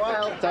some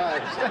wild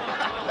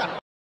times.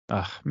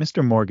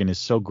 Mr. Morgan is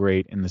so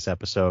great in this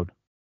episode.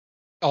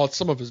 Oh, it's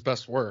some of his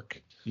best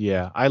work.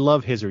 Yeah, I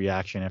love his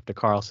reaction after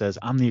Carl says,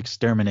 I'm the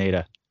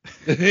exterminator.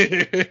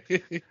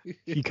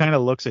 He kind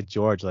of looks at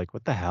George like,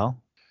 what the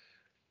hell?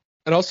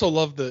 And I also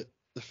love the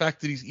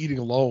fact that he's eating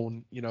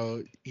alone. You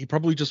know, he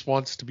probably just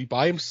wants to be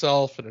by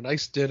himself at a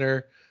nice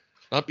dinner,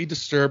 not be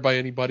disturbed by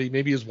anybody.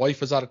 Maybe his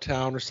wife is out of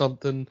town or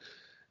something.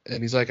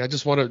 And he's like, I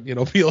just want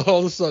to, be all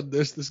of a sudden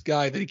there's this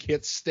guy that he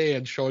can't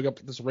stand showing up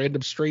with this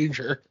random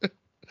stranger.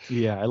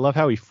 Yeah, I love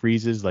how he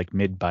freezes like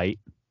mid-bite.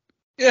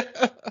 Yeah.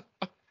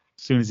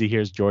 As soon as he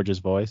hears George's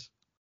voice.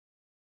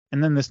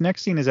 And then this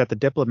next scene is at the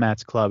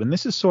Diplomats Club, and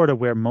this is sort of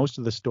where most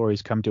of the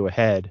stories come to a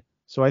head.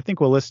 So I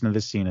think we'll listen to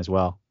this scene as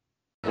well.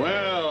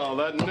 Well,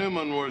 that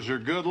Newman was your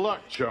good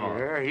luck charm.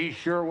 Yeah, he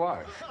sure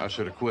was. I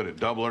should have quit it,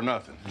 double or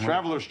nothing.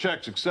 Traveler's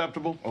check's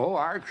acceptable? Oh,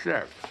 I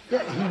accept.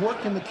 Yeah, he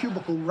worked in the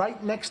cubicle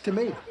right next to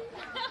me.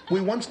 We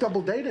once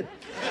double dated.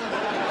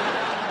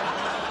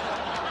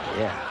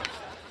 Yeah.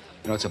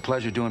 It's a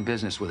pleasure doing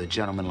business with a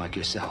gentleman like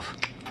yourself.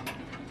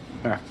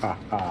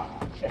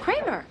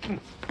 Kramer.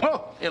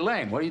 Oh,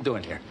 Elaine, what are you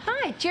doing here?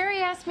 Hi, Jerry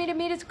asked me to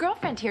meet his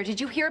girlfriend here.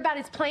 Did you hear about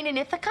his plane in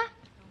Ithaca?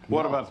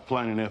 What about the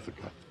plane in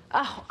Ithaca?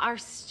 Oh, our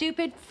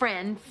stupid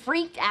friend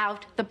freaked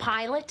out the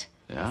pilot.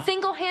 Yeah?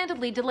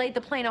 Single-handedly delayed the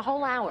plane a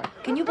whole hour.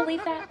 Can you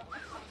believe that?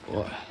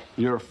 What?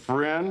 Your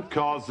friend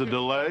caused the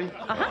delay?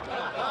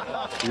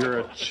 Uh-huh.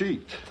 You're a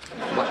cheat.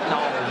 What? No.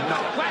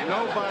 What?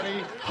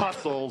 Nobody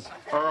hustles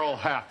Earl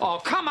Happy.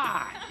 Oh, come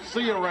on.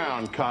 See you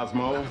around,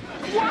 Cosmo.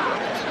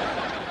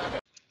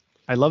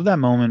 I love that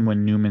moment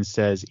when Newman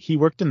says, he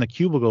worked in the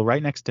cubicle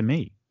right next to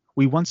me.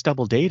 We once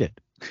double dated.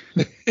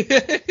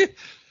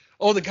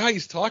 Oh, the guy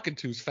he's talking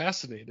to is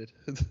fascinated.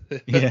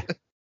 Yeah.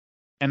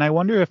 And I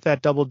wonder if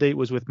that double date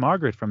was with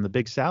Margaret from The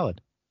Big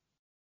Salad.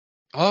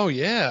 Oh,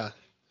 yeah.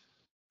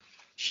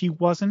 She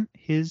wasn't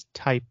his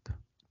type.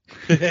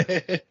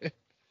 Yeah,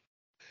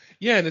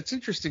 and it's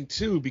interesting,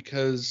 too,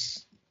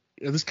 because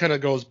this kind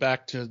of goes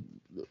back to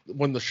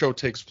when the show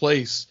takes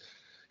place,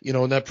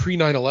 in that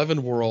pre-9/11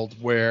 world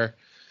where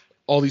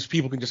all these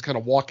people can just kind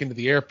of walk into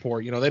the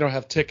airport. They don't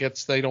have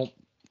tickets. They don't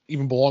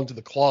even belong to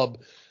the club.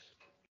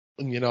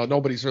 And,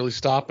 nobody's really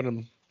stopping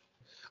them.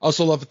 I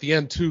also love at the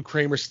end, too,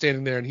 Kramer's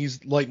standing there and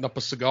he's lighting up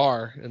a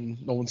cigar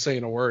and no one's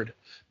saying a word.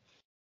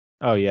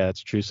 Oh, yeah,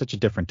 it's true. Such a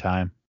different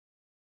time.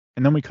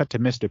 And then we cut to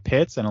Mr.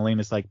 Pitts and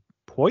Elena's like,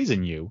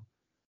 poison you?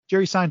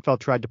 Jerry Seinfeld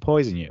tried to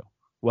poison you.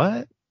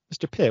 What?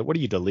 Mr. Pitt, what are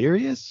you,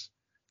 delirious?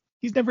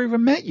 He's never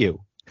even met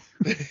you.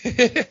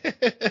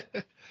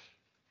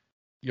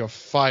 You're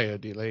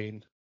fired,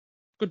 Elaine.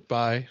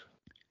 Goodbye.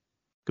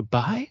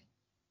 Goodbye?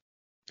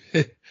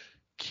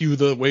 Cue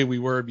the Way We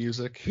Were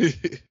music.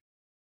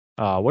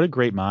 What a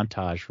great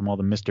montage from all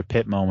the Mr.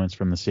 Pitt moments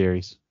from the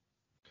series.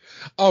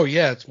 Oh,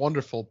 yeah, it's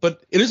wonderful.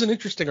 But it is an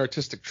interesting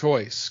artistic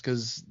choice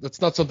because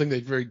that's not something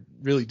they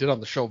really did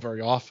on the show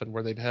very often,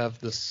 where they'd have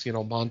this,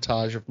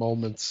 montage of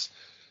moments.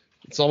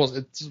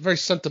 It's very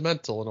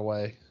sentimental in a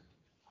way.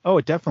 Oh,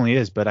 it definitely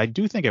is, but I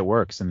do think it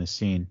works in this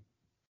scene.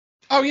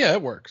 Oh, yeah,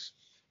 it works.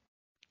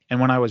 And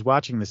when I was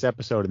watching this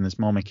episode and this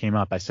moment came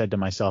up, I said to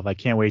myself, I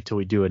can't wait till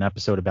we do an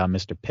episode about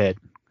Mr. Pitt,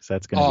 because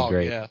that's going to be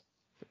great.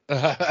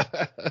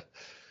 Yeah.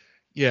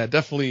 Yeah,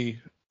 definitely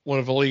one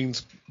of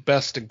Elaine's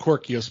best and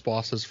quirkiest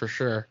bosses for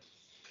sure.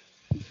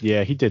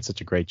 Yeah, he did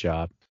such a great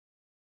job.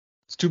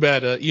 It's too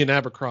bad Ian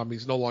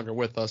Abercrombie's no longer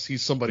with us.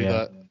 He's somebody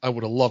that I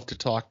would have loved to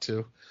talk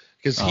to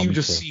because he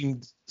just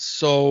seemed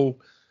so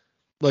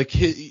like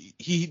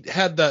he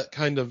had that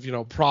kind of,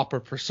 proper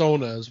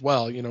persona as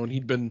well, and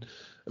he'd been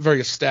a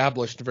very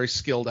established, a very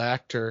skilled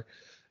actor.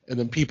 And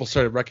then people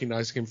started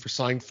recognizing him for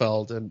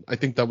Seinfeld. And I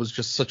think that was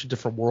just such a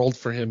different world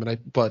for him.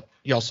 But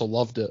he also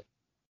loved it.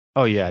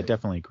 Oh, yeah, I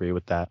definitely agree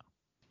with that.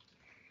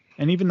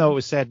 And even though it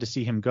was sad to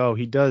see him go,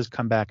 he does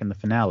come back in the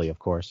finale, of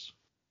course.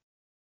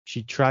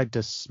 She tried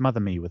to smother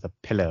me with a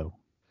pillow.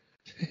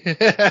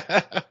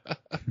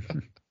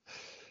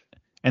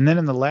 And then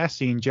in the last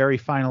scene, Jerry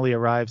finally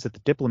arrives at the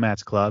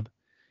Diplomats Club.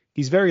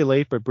 He's very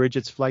late, but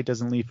Bridget's flight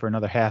doesn't leave for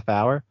another half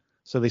hour.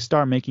 So they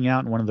start making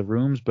out in one of the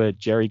rooms, but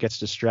Jerry gets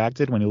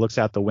distracted when he looks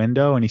out the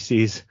window and he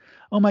sees,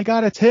 oh my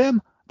God, it's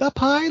him, the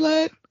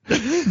pilot.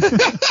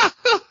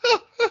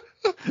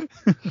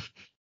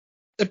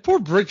 And poor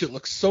Bridget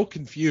looks so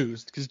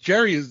confused because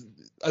Jerry is.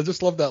 I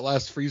just love that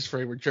last freeze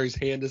frame where Jerry's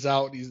hand is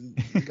out. He's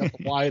got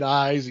the wide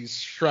eyes. He's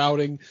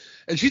shrouding,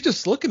 and she's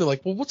just looking at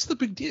like, well, what's the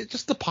big deal?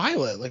 Just the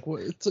pilot. Like,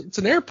 it's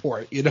an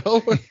airport, you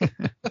know.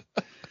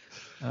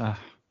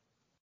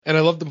 And I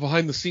love the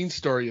behind the scenes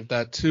story of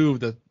that too.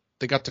 That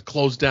they got to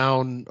close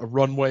down a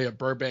runway at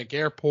Burbank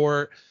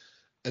Airport,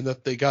 and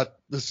that they got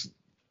this,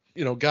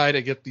 guy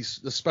to get the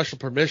special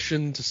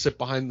permission to sit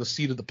behind the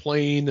seat of the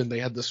plane, and they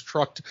had this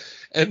truck,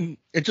 and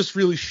it just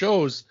really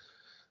shows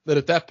that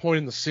at that point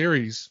in the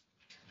series,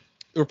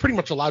 they were pretty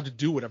much allowed to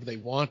do whatever they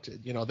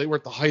wanted. They were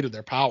at the height of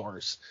their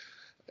powers,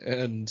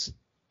 and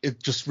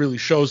it just really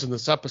shows in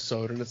this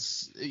episode. And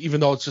it's,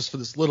 even though it's just for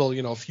this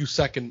little, few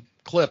second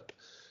clip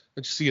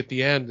that you see at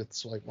the end,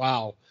 it's like,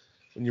 wow,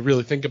 when you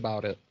really think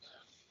about it.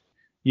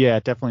 Yeah,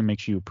 it definitely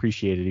makes you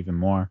appreciate it even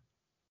more.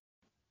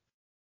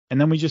 And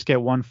then we just get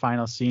one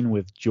final scene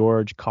with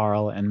George,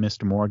 Carl, and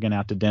Mr. Morgan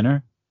out to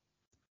dinner.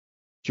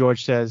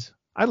 George says,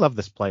 I love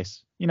this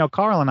place.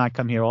 Carl and I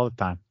come here all the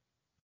time.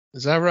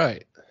 Is that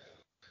right?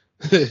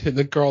 And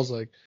then Carl's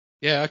like,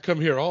 yeah, I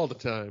come here all the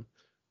time.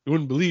 You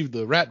wouldn't believe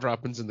the rat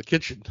droppings in the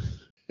kitchen.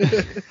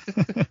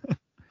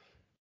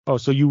 Oh,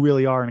 so you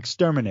really are an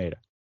exterminator.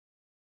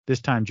 This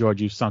time,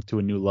 George, you've sunk to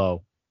a new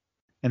low.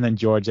 And then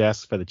George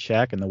asks for the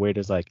check, and the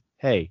waiter's like,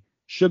 hey,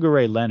 Sugar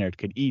Ray Leonard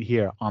could eat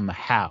here on the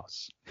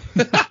house.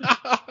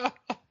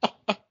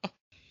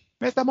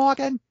 Mr.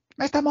 Morgan!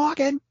 Mr.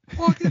 Morgan!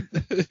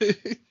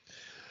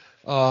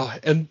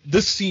 And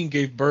this scene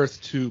gave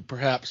birth to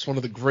perhaps one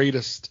of the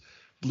greatest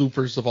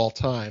bloopers of all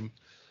time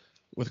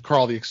with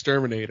Carl the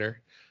Exterminator.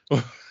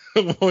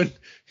 When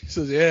he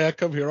says, yeah, I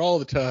come here all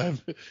the time.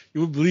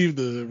 You wouldn't believe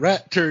the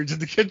rat turds in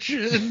the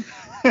kitchen.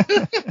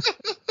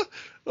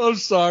 I'm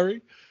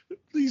sorry.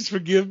 Please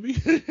forgive me.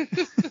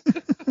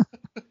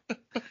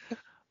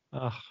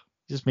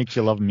 Just makes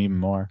you love him even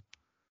more.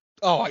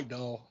 Oh, I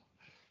know.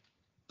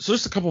 So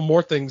just a couple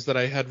more things that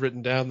I had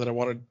written down that I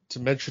wanted to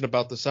mention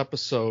about this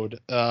episode.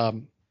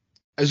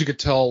 As you could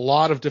tell, a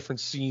lot of different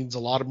scenes, a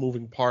lot of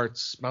moving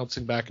parts,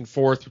 bouncing back and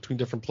forth between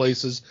different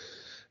places.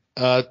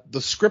 The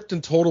script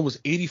in total was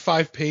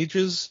 85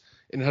 pages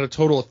and had a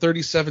total of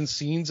 37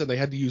 scenes, and they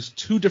had to use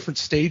 2 different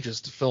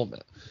stages to film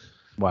it.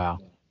 Wow.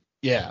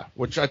 Yeah,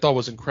 which I thought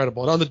was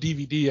incredible. And on the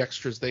DVD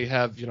extras, they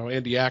have,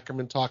 Andy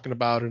Ackerman talking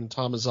about it and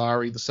Tom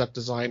Azzari, the set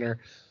designer.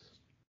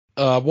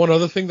 One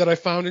other thing that I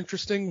found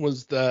interesting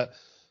was that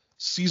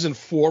season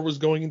 4 was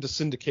going into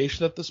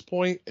syndication at this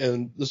point,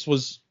 and this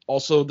was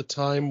also the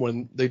time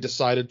when they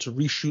decided to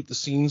reshoot the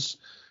scenes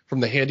from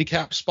the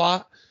handicap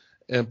spot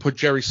and put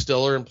Jerry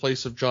Stiller in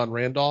place of John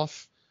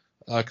Randolph,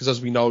 because as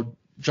we know,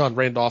 John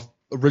Randolph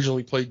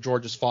originally played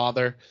George's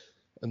father,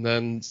 and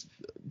then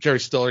Jerry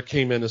Stiller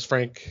came in as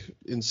Frank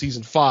in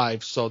season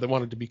 5, so they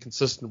wanted to be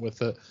consistent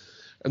with it.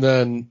 And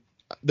then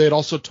they had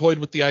also toyed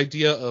with the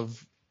idea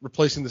of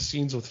replacing the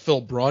scenes with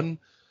Phil Brunn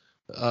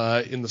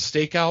in the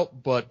stakeout,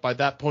 but by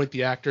that point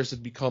the actors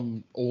had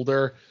become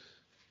older,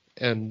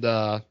 and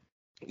the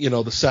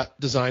set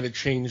design had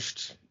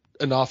changed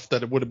enough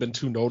that it would have been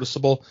too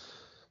noticeable.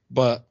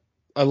 But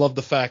I love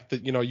the fact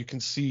that you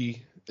can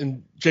see,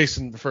 and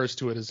Jason refers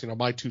to it as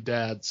my 2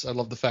 dads. I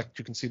love the fact that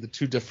you can see the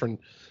 2 different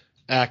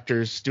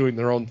actors doing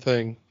their own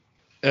thing.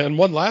 And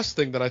one last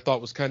thing that I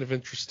thought was kind of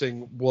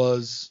interesting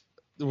was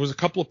there was a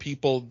couple of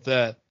people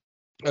that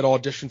had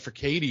auditioned for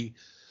Katie,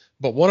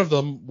 but one of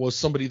them was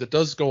somebody that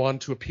does go on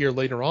to appear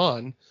later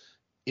on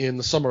in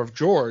The Summer of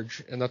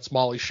George, and that's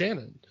Molly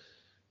Shannon.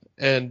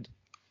 And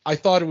I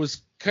thought it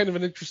was kind of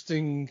an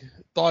interesting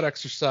thought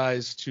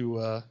exercise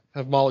to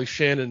have Molly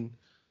Shannon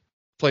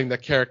playing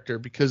that character,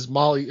 because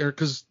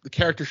the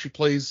character she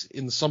plays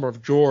in The Summer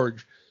of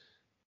George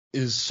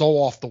is so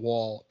off the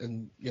wall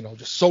and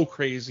just so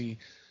crazy.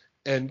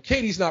 And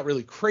Katie's not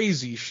really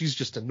crazy, she's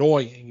just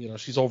annoying,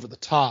 she's over the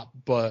top.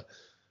 But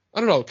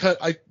I don't know,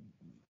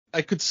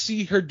 I could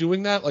see her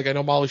doing that. Like, I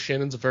know Molly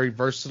Shannon's a very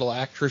versatile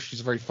actress,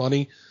 she's very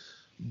funny,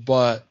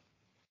 but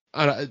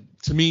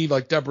to me,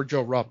 like, Deborah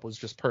Jo Rupp was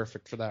just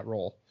perfect for that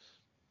role.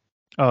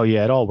 Oh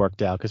yeah, it all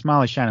worked out because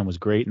Molly Shannon was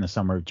great in The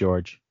Summer of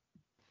George.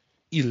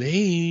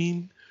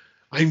 Elaine,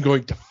 I'm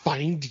going to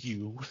find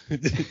you.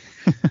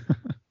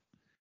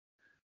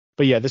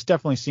 But yeah, this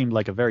definitely seemed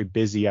like a very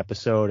busy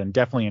episode, and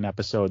definitely an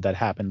episode that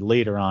happened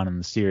later on in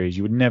the series.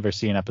 You would never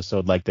see an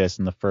episode like this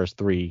in the first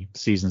 3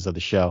 seasons of the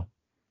show.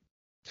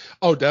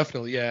 Oh,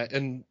 definitely, yeah.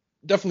 And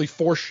definitely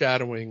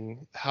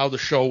foreshadowing how the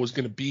show was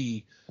going to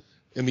be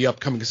in the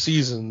upcoming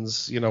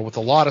seasons, with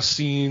a lot of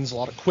scenes, a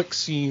lot of quick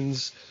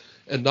scenes,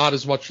 and not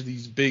as much of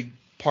these big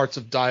parts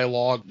of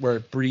dialogue where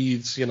it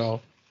breathes,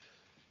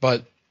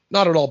 but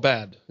not at all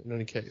bad in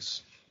any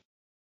case.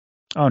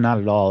 Oh, not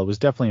at all. It was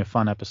definitely a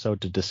fun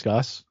episode to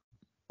discuss.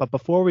 But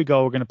before we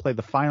go, we're going to play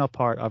the final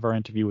part of our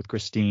interview with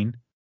Christine.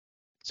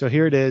 So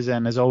here it is,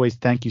 and as always,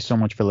 thank you so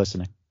much for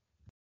listening.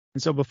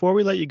 And so before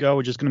we let you go,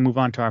 we're just going to move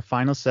on to our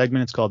final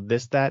segment. It's called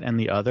This, That, and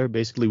the Other.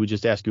 Basically, we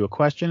just ask you a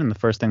question, and the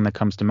first thing that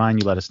comes to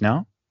mind, you let us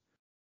know.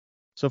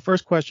 So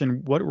first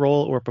question, what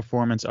role or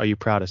performance are you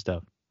proudest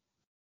of?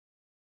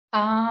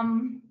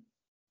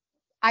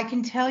 I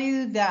can tell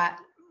you that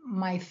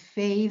my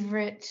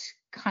favorite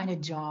kind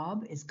of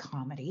job is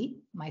comedy.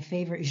 My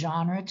favorite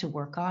genre to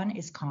work on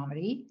is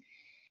comedy.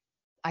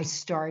 I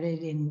started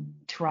in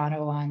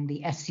Toronto on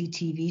the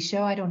SCTV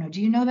show. I don't know.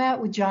 Do you know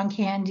that, with John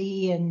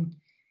Candy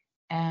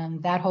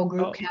and that whole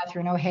group,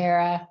 Catherine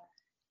O'Hara?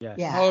 Yes.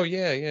 Yeah. Oh,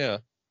 yeah, yeah.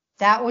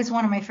 That was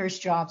one of my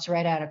first jobs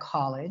right out of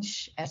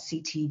college,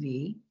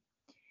 SCTV.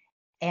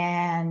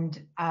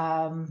 And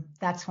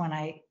that's when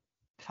I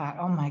thought,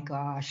 oh my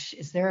gosh,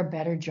 is there a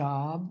better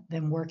job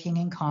than working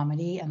in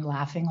comedy and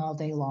laughing all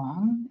day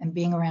long and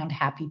being around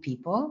happy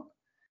people?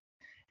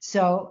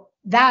 So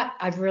that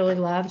I've really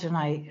loved, and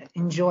I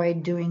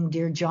enjoyed doing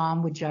Dear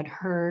John with Judd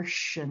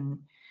Hirsch, and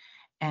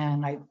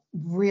I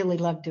really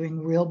loved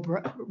doing Real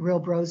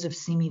Bros of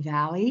Simi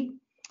Valley.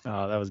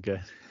 Oh, that was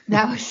good.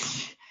 That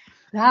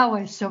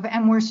was so.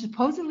 And we're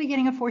supposedly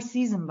getting a 4th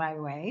season, by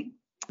the way.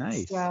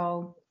 Nice.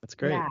 So that's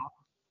great. Yeah,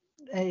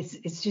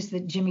 it's just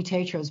that Jimmy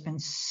Tatro's been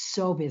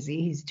so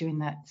busy. He's doing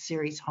that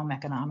series Home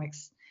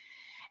Economics,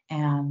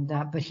 and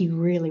but he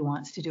really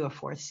wants to do a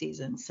 4th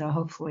season. So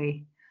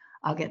hopefully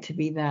I'll get to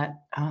be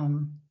that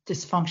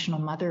dysfunctional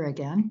mother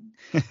again.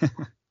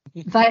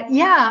 But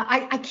yeah,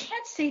 I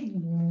can't say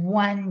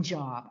one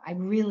job. I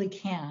really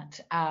can't,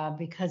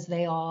 because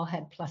they all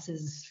had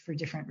pluses for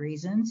different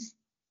reasons.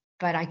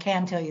 But I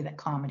can tell you that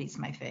comedy's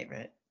my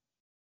favorite.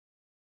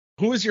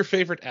 Who is your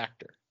favorite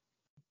actor?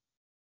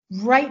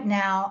 Right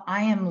now,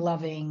 I am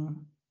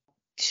loving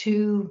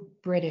 2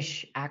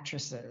 British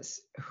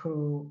actresses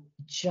who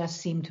just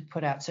seem to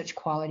put out such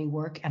quality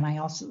work. And I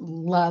also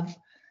love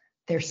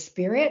their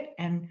spirit.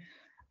 And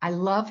I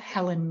love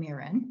Helen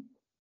Mirren,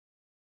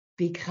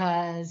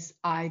 because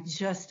I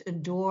just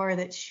adore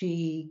that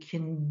she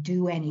can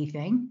do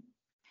anything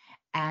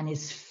and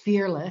is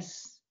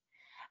fearless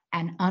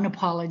and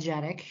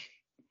unapologetic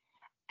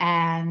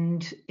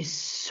and is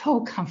so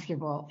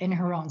comfortable in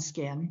her own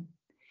skin.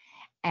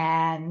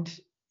 And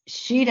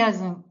she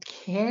doesn't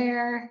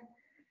care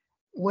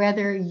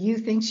whether you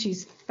think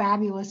she's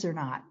fabulous or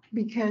not,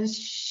 because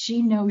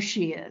she knows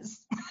she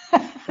is.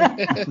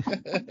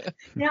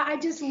 I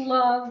just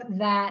love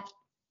that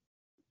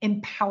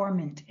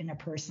empowerment in a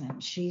person.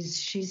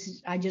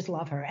 I just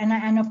love her.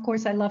 And of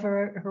course I love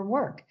her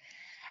work.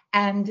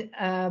 And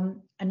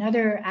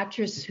another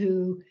actress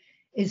who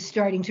is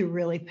starting to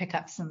really pick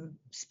up some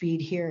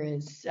speed here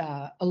is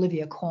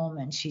Olivia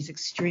Colman. She's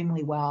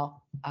extremely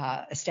well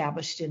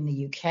established in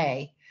the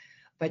UK,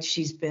 but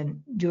she's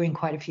been doing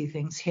quite a few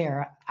things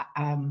here.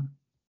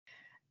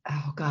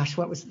 Oh gosh,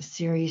 what was the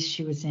series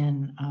she was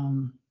in?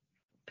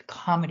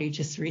 Comedy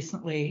just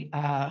recently.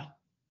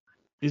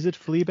 Is it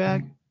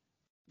Fleabag?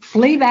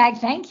 Fleabag,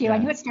 thank you. Yeah. I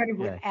knew it started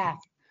with F.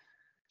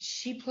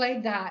 She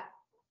played that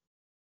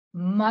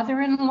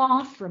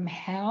mother-in-law from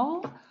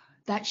hell,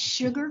 that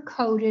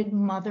sugar-coated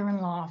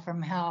mother-in-law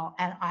from hell,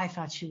 and I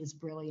thought she was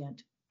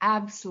brilliant,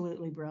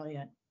 absolutely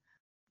brilliant.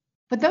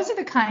 But those are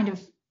the kind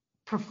of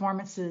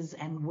performances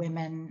and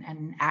women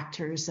and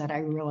actors that I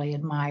really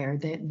admire.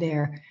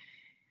 They're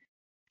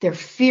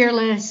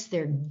fearless,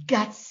 they're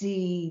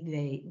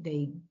gutsy,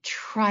 they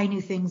try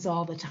new things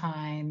all the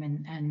time,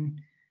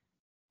 and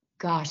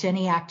gosh,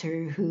 any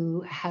actor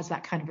who has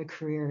that kind of a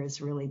career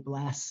is really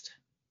blessed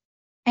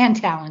and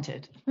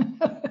talented.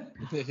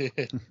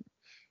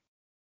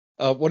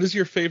 What is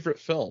your favorite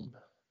film?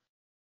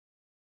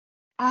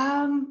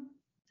 I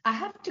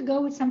have to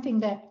go with something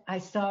that I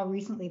saw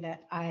recently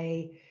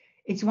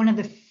it's one of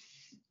the,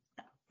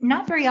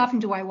 not very often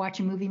do I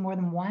watch a movie more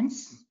than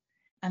once,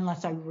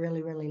 unless I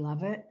really, really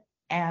love it.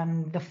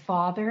 And The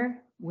Father,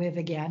 with,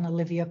 again,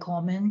 Olivia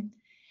Colman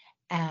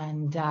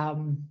and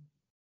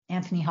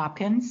Anthony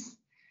Hopkins.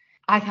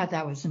 I thought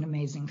that was an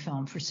amazing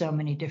film for so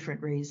many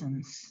different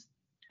reasons.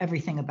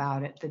 Everything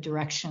about it, the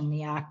direction,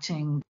 the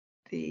acting,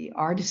 the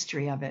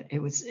artistry of it. It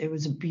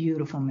was a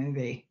beautiful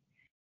movie.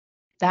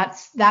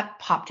 That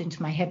popped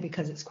into my head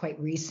because it's quite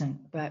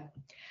recent, but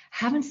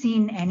haven't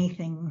seen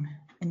anything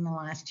in the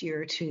last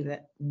year or two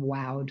that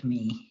wowed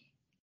me.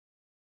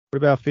 What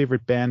about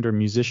favorite band or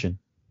musician?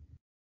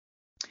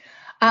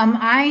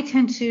 I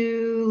tend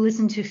to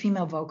listen to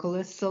female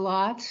vocalists a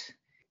lot.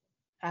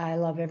 I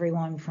love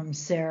everyone from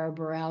Sarah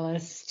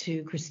Bareilles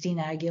to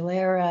Christina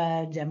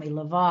Aguilera, Demi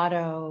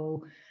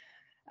Lovato,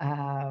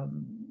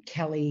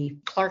 Kelly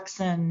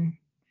Clarkson.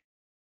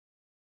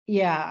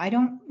 Yeah, I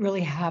don't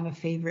really have a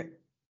favorite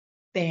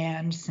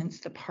band since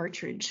the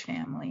Partridge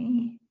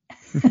Family.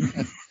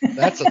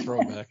 That's a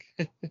throwback.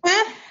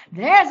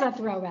 There's a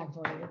throwback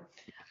for you.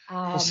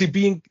 Well, see,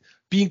 being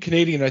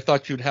Canadian, I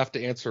thought you'd have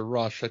to answer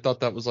Rush. I thought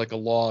that was like a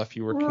law if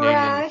you were Canadian.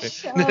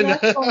 Rush,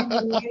 that's going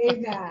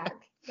way back.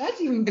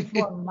 That's even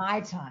before my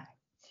time.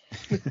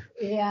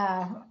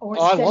 Yeah. Or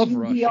I love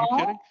Rush. Dion. Are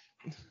you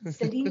kidding?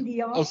 Celine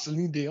Dion. Oh,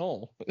 Celine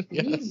Dion.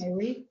 Yes.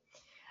 Oui.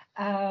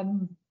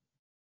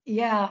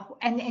 Yeah,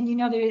 and you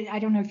know, I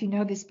don't know if you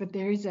know this, but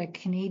there's a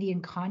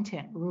Canadian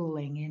content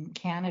ruling in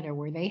Canada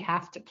where they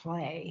have to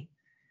play a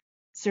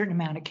certain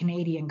amount of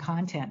Canadian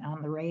content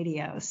on the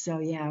radio. So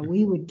yeah,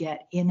 we would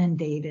get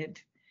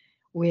inundated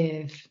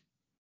with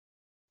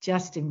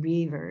Justin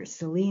Bieber,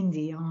 Celine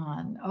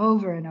Dion,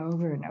 over and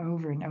over and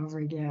over and over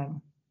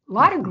again. A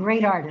lot of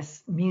great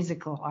artists,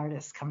 musical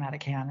artists, come out of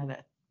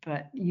Canada,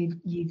 but you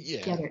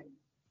get it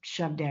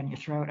shoved down your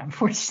throat,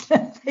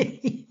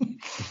 unfortunately.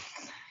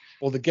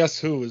 Well, the Guess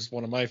Who is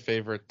one of my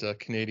favorite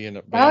Canadian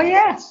bands. Oh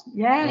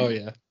yeah. Oh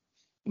yeah.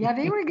 Yeah,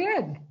 they were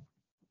good.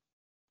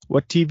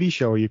 What TV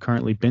show are you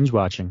currently binge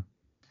watching?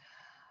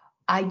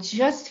 I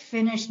just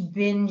finished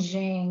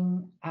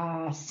binging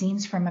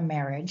Scenes from a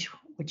Marriage,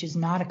 which is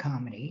not a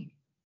comedy,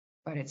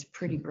 but it's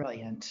pretty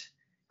brilliant.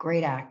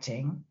 Great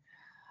acting.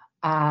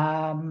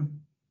 The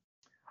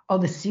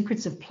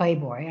Secrets of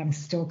Playboy, I'm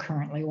still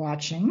currently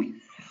watching.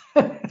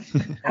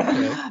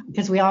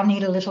 Because we all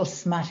need a little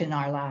smut in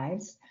our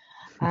lives.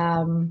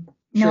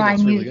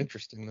 That's really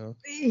interesting, though.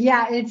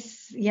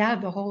 Yeah,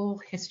 the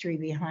whole history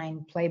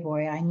behind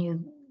Playboy. I knew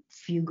a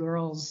few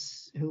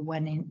girls who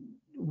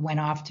went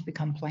off to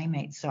become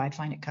playmates, so I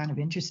find it kind of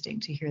interesting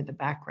to hear the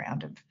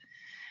background of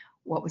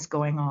what was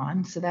going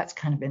on. So that's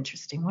kind of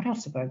interesting. What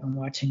else have I been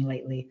watching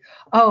lately?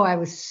 Oh, I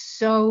was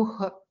so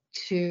hooked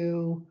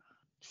to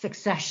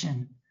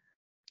Succession.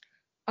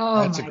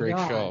 Oh, that's my a great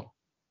God. show.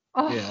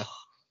 Oh, yeah.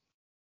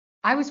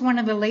 I was one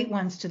of the late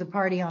ones to the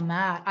party on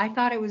that. I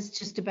thought it was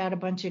just about a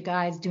bunch of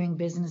guys doing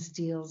business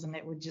deals, and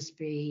it would just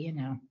be,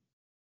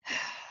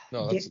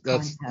 dick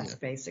contest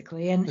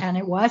basically. And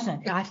it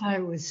wasn't. I thought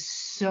it was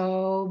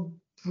so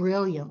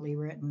brilliantly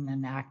written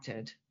and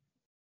acted.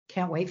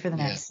 Can't wait for the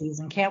next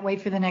season. Can't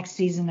wait for the next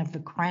season of The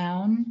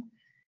Crown.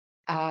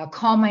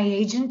 Call My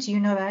Agent. Do you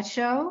know that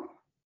show?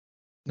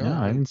 No,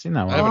 I haven't seen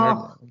that one. I haven't heard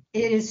that one.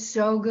 It is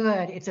so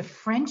good. It's a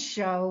French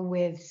show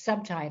with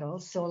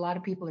subtitles, so a lot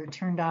of people are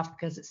turned off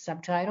because it's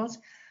subtitles.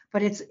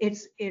 But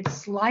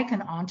it's like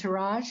an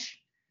Entourage.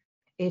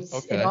 It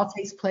all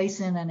takes place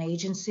in an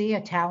agency,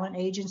 a talent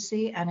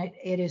agency, and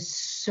it is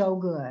so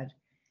good.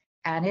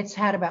 And it's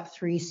had about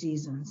 3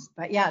 seasons.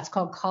 But yeah, it's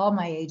called Call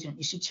My Agent.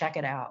 You should check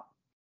it out.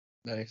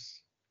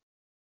 Nice.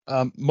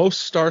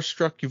 Most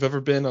starstruck you've ever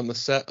been on the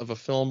set of a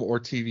film or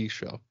TV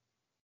show?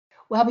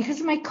 Well, because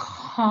of my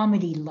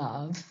comedy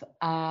love,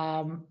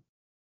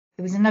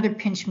 it was another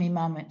pinch me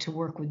moment to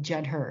work with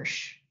Judd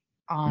Hirsch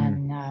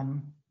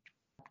on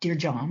Dear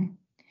John.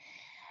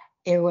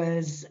 It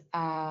was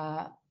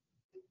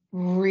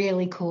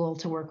really cool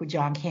to work with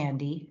John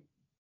Candy.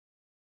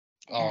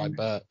 Oh, I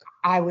bet.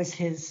 I was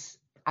his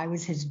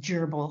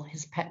gerbil,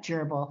 his pet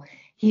gerbil.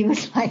 He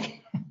was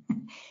like,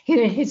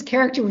 his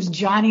character was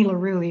Johnny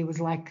LaRue. He was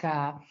like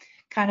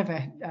kind of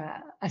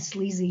a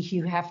sleazy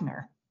Hugh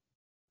Hefner.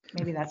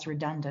 Maybe that's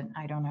redundant.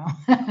 I don't know.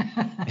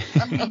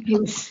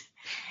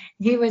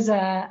 he was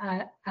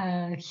a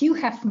Hugh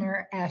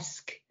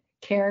Hefner-esque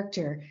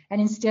character, and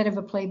instead of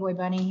a Playboy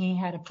bunny, he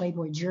had a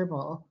Playboy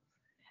gerbil,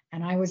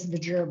 and I was the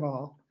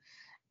gerbil,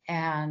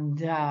 and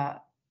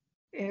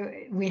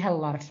we had a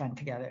lot of fun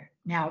together.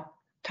 Now,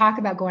 talk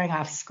about going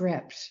off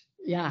script.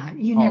 Yeah,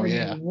 you never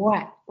knew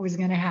what was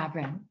going to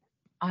happen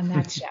on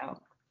that show.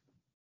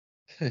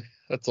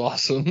 That's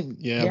awesome.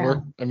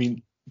 Yeah.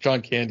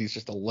 John Candy's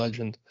just a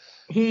legend.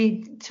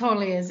 He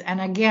totally is. And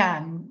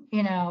again,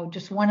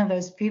 just one of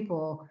those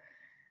people,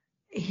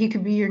 he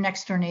could be your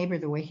next door neighbor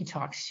the way he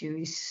talks to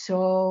you.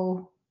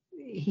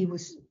 He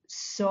was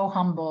so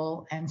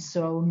humble and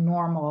so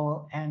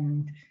normal,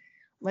 and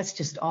let's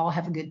just all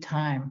have a good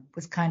time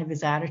was kind of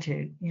his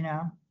attitude,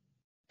 Yeah.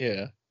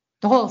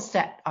 The whole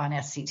set on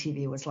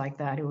SCTV was like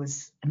that. It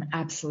was an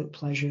absolute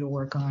pleasure to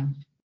work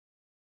on.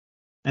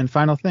 And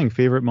final thing,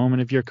 favorite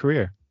moment of your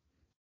career?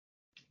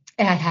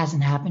 It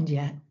hasn't happened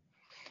yet.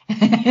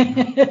 There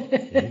you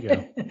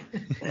go.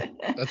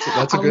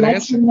 That's a good answer. I'll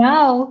let you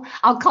know.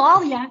 I'll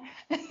call you.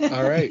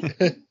 All right.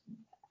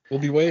 We'll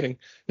be waiting.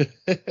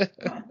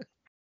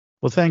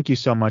 Well, thank you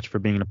so much for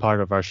being a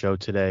part of our show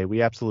today.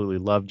 We absolutely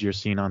loved your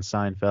scene on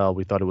Seinfeld.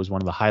 We thought it was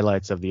one of the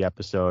highlights of the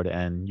episode,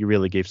 and you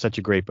really gave such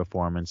a great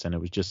performance, and it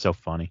was just so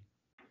funny.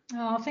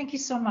 Oh, thank you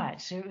so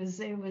much.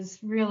 It was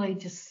really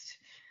just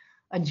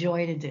a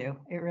joy to do.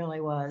 It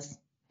really was.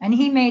 And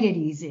he made it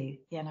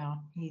easy,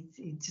 he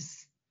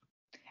just,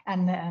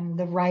 and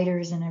the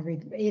writers and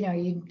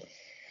everything,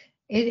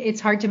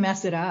 it's hard to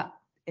mess it up.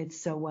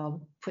 It's so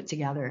well put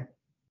together.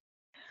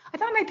 I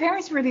thought my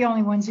parents were the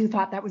only ones who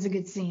thought that was a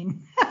good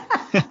scene.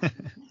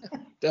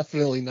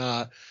 Definitely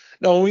not.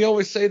 No, we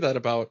always say that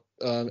about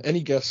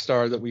any guest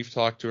star that we've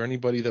talked to, or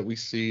anybody that we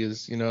see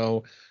is,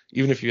 even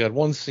if you had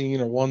one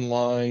scene or one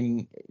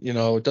line,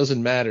 it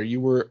doesn't matter. You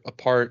were a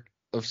part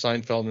of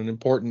Seinfeld, an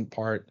important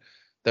part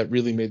that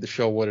really made the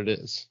show what it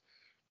is.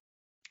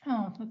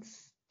 Oh,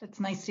 that's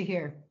nice to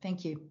hear.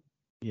 Thank you.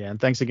 Yeah, and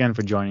thanks again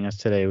for joining us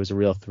today. It was a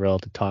real thrill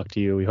to talk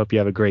to you. We hope you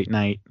have a great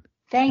night.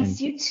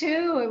 Thanks, you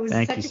too. It was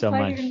such a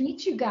pleasure to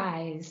meet you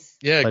guys.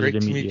 Yeah, great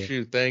to meet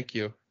you. Thank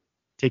you.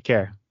 Take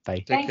care.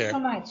 Bye. Thanks so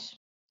much.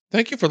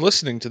 Thank you for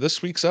listening to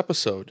this week's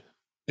episode.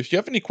 If you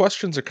have any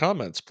questions or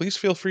comments, please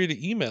feel free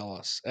to email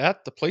us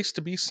at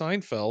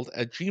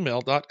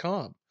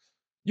theplacetobeseinfeld@gmail.com.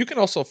 You can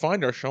also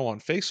find our show on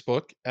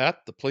Facebook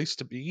at The Place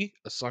to Be,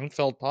 a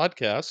Seinfeld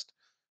podcast,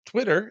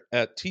 Twitter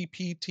at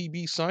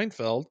TPTB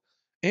Seinfeld,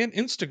 and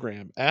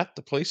Instagram at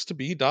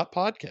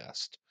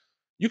theplacetobe.podcast.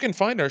 You can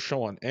find our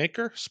show on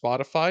Anchor,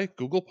 Spotify,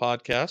 Google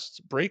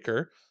Podcasts,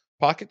 Breaker,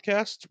 Pocket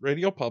Casts,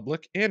 Radio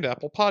Public, and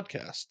Apple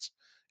Podcasts.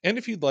 And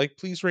if you'd like,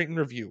 please rate and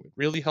review. It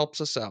really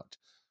helps us out.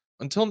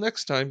 Until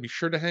next time, be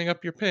sure to hang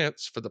up your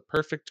pants for the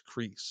perfect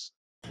crease.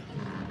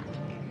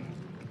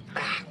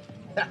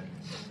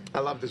 I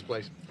love this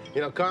place.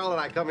 You know, Carl and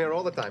I come here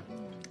all the time.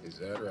 Is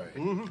that right?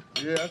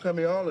 Mm-hmm. Yeah, I come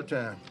here all the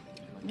time.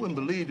 You wouldn't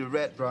believe the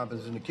rat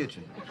droppings in the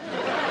kitchen.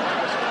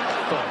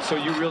 Oh, so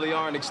you really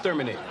are an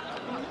exterminator.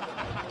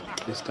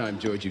 This time,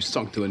 George, you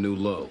sunk to a new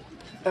low.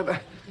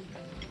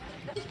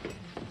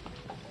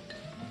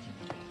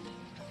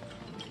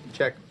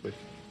 Check, please.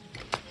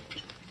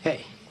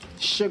 Hey,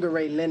 Sugar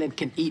Ray Leonard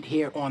can eat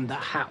here on the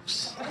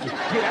house. Get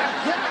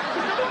out!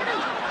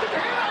 Get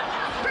out!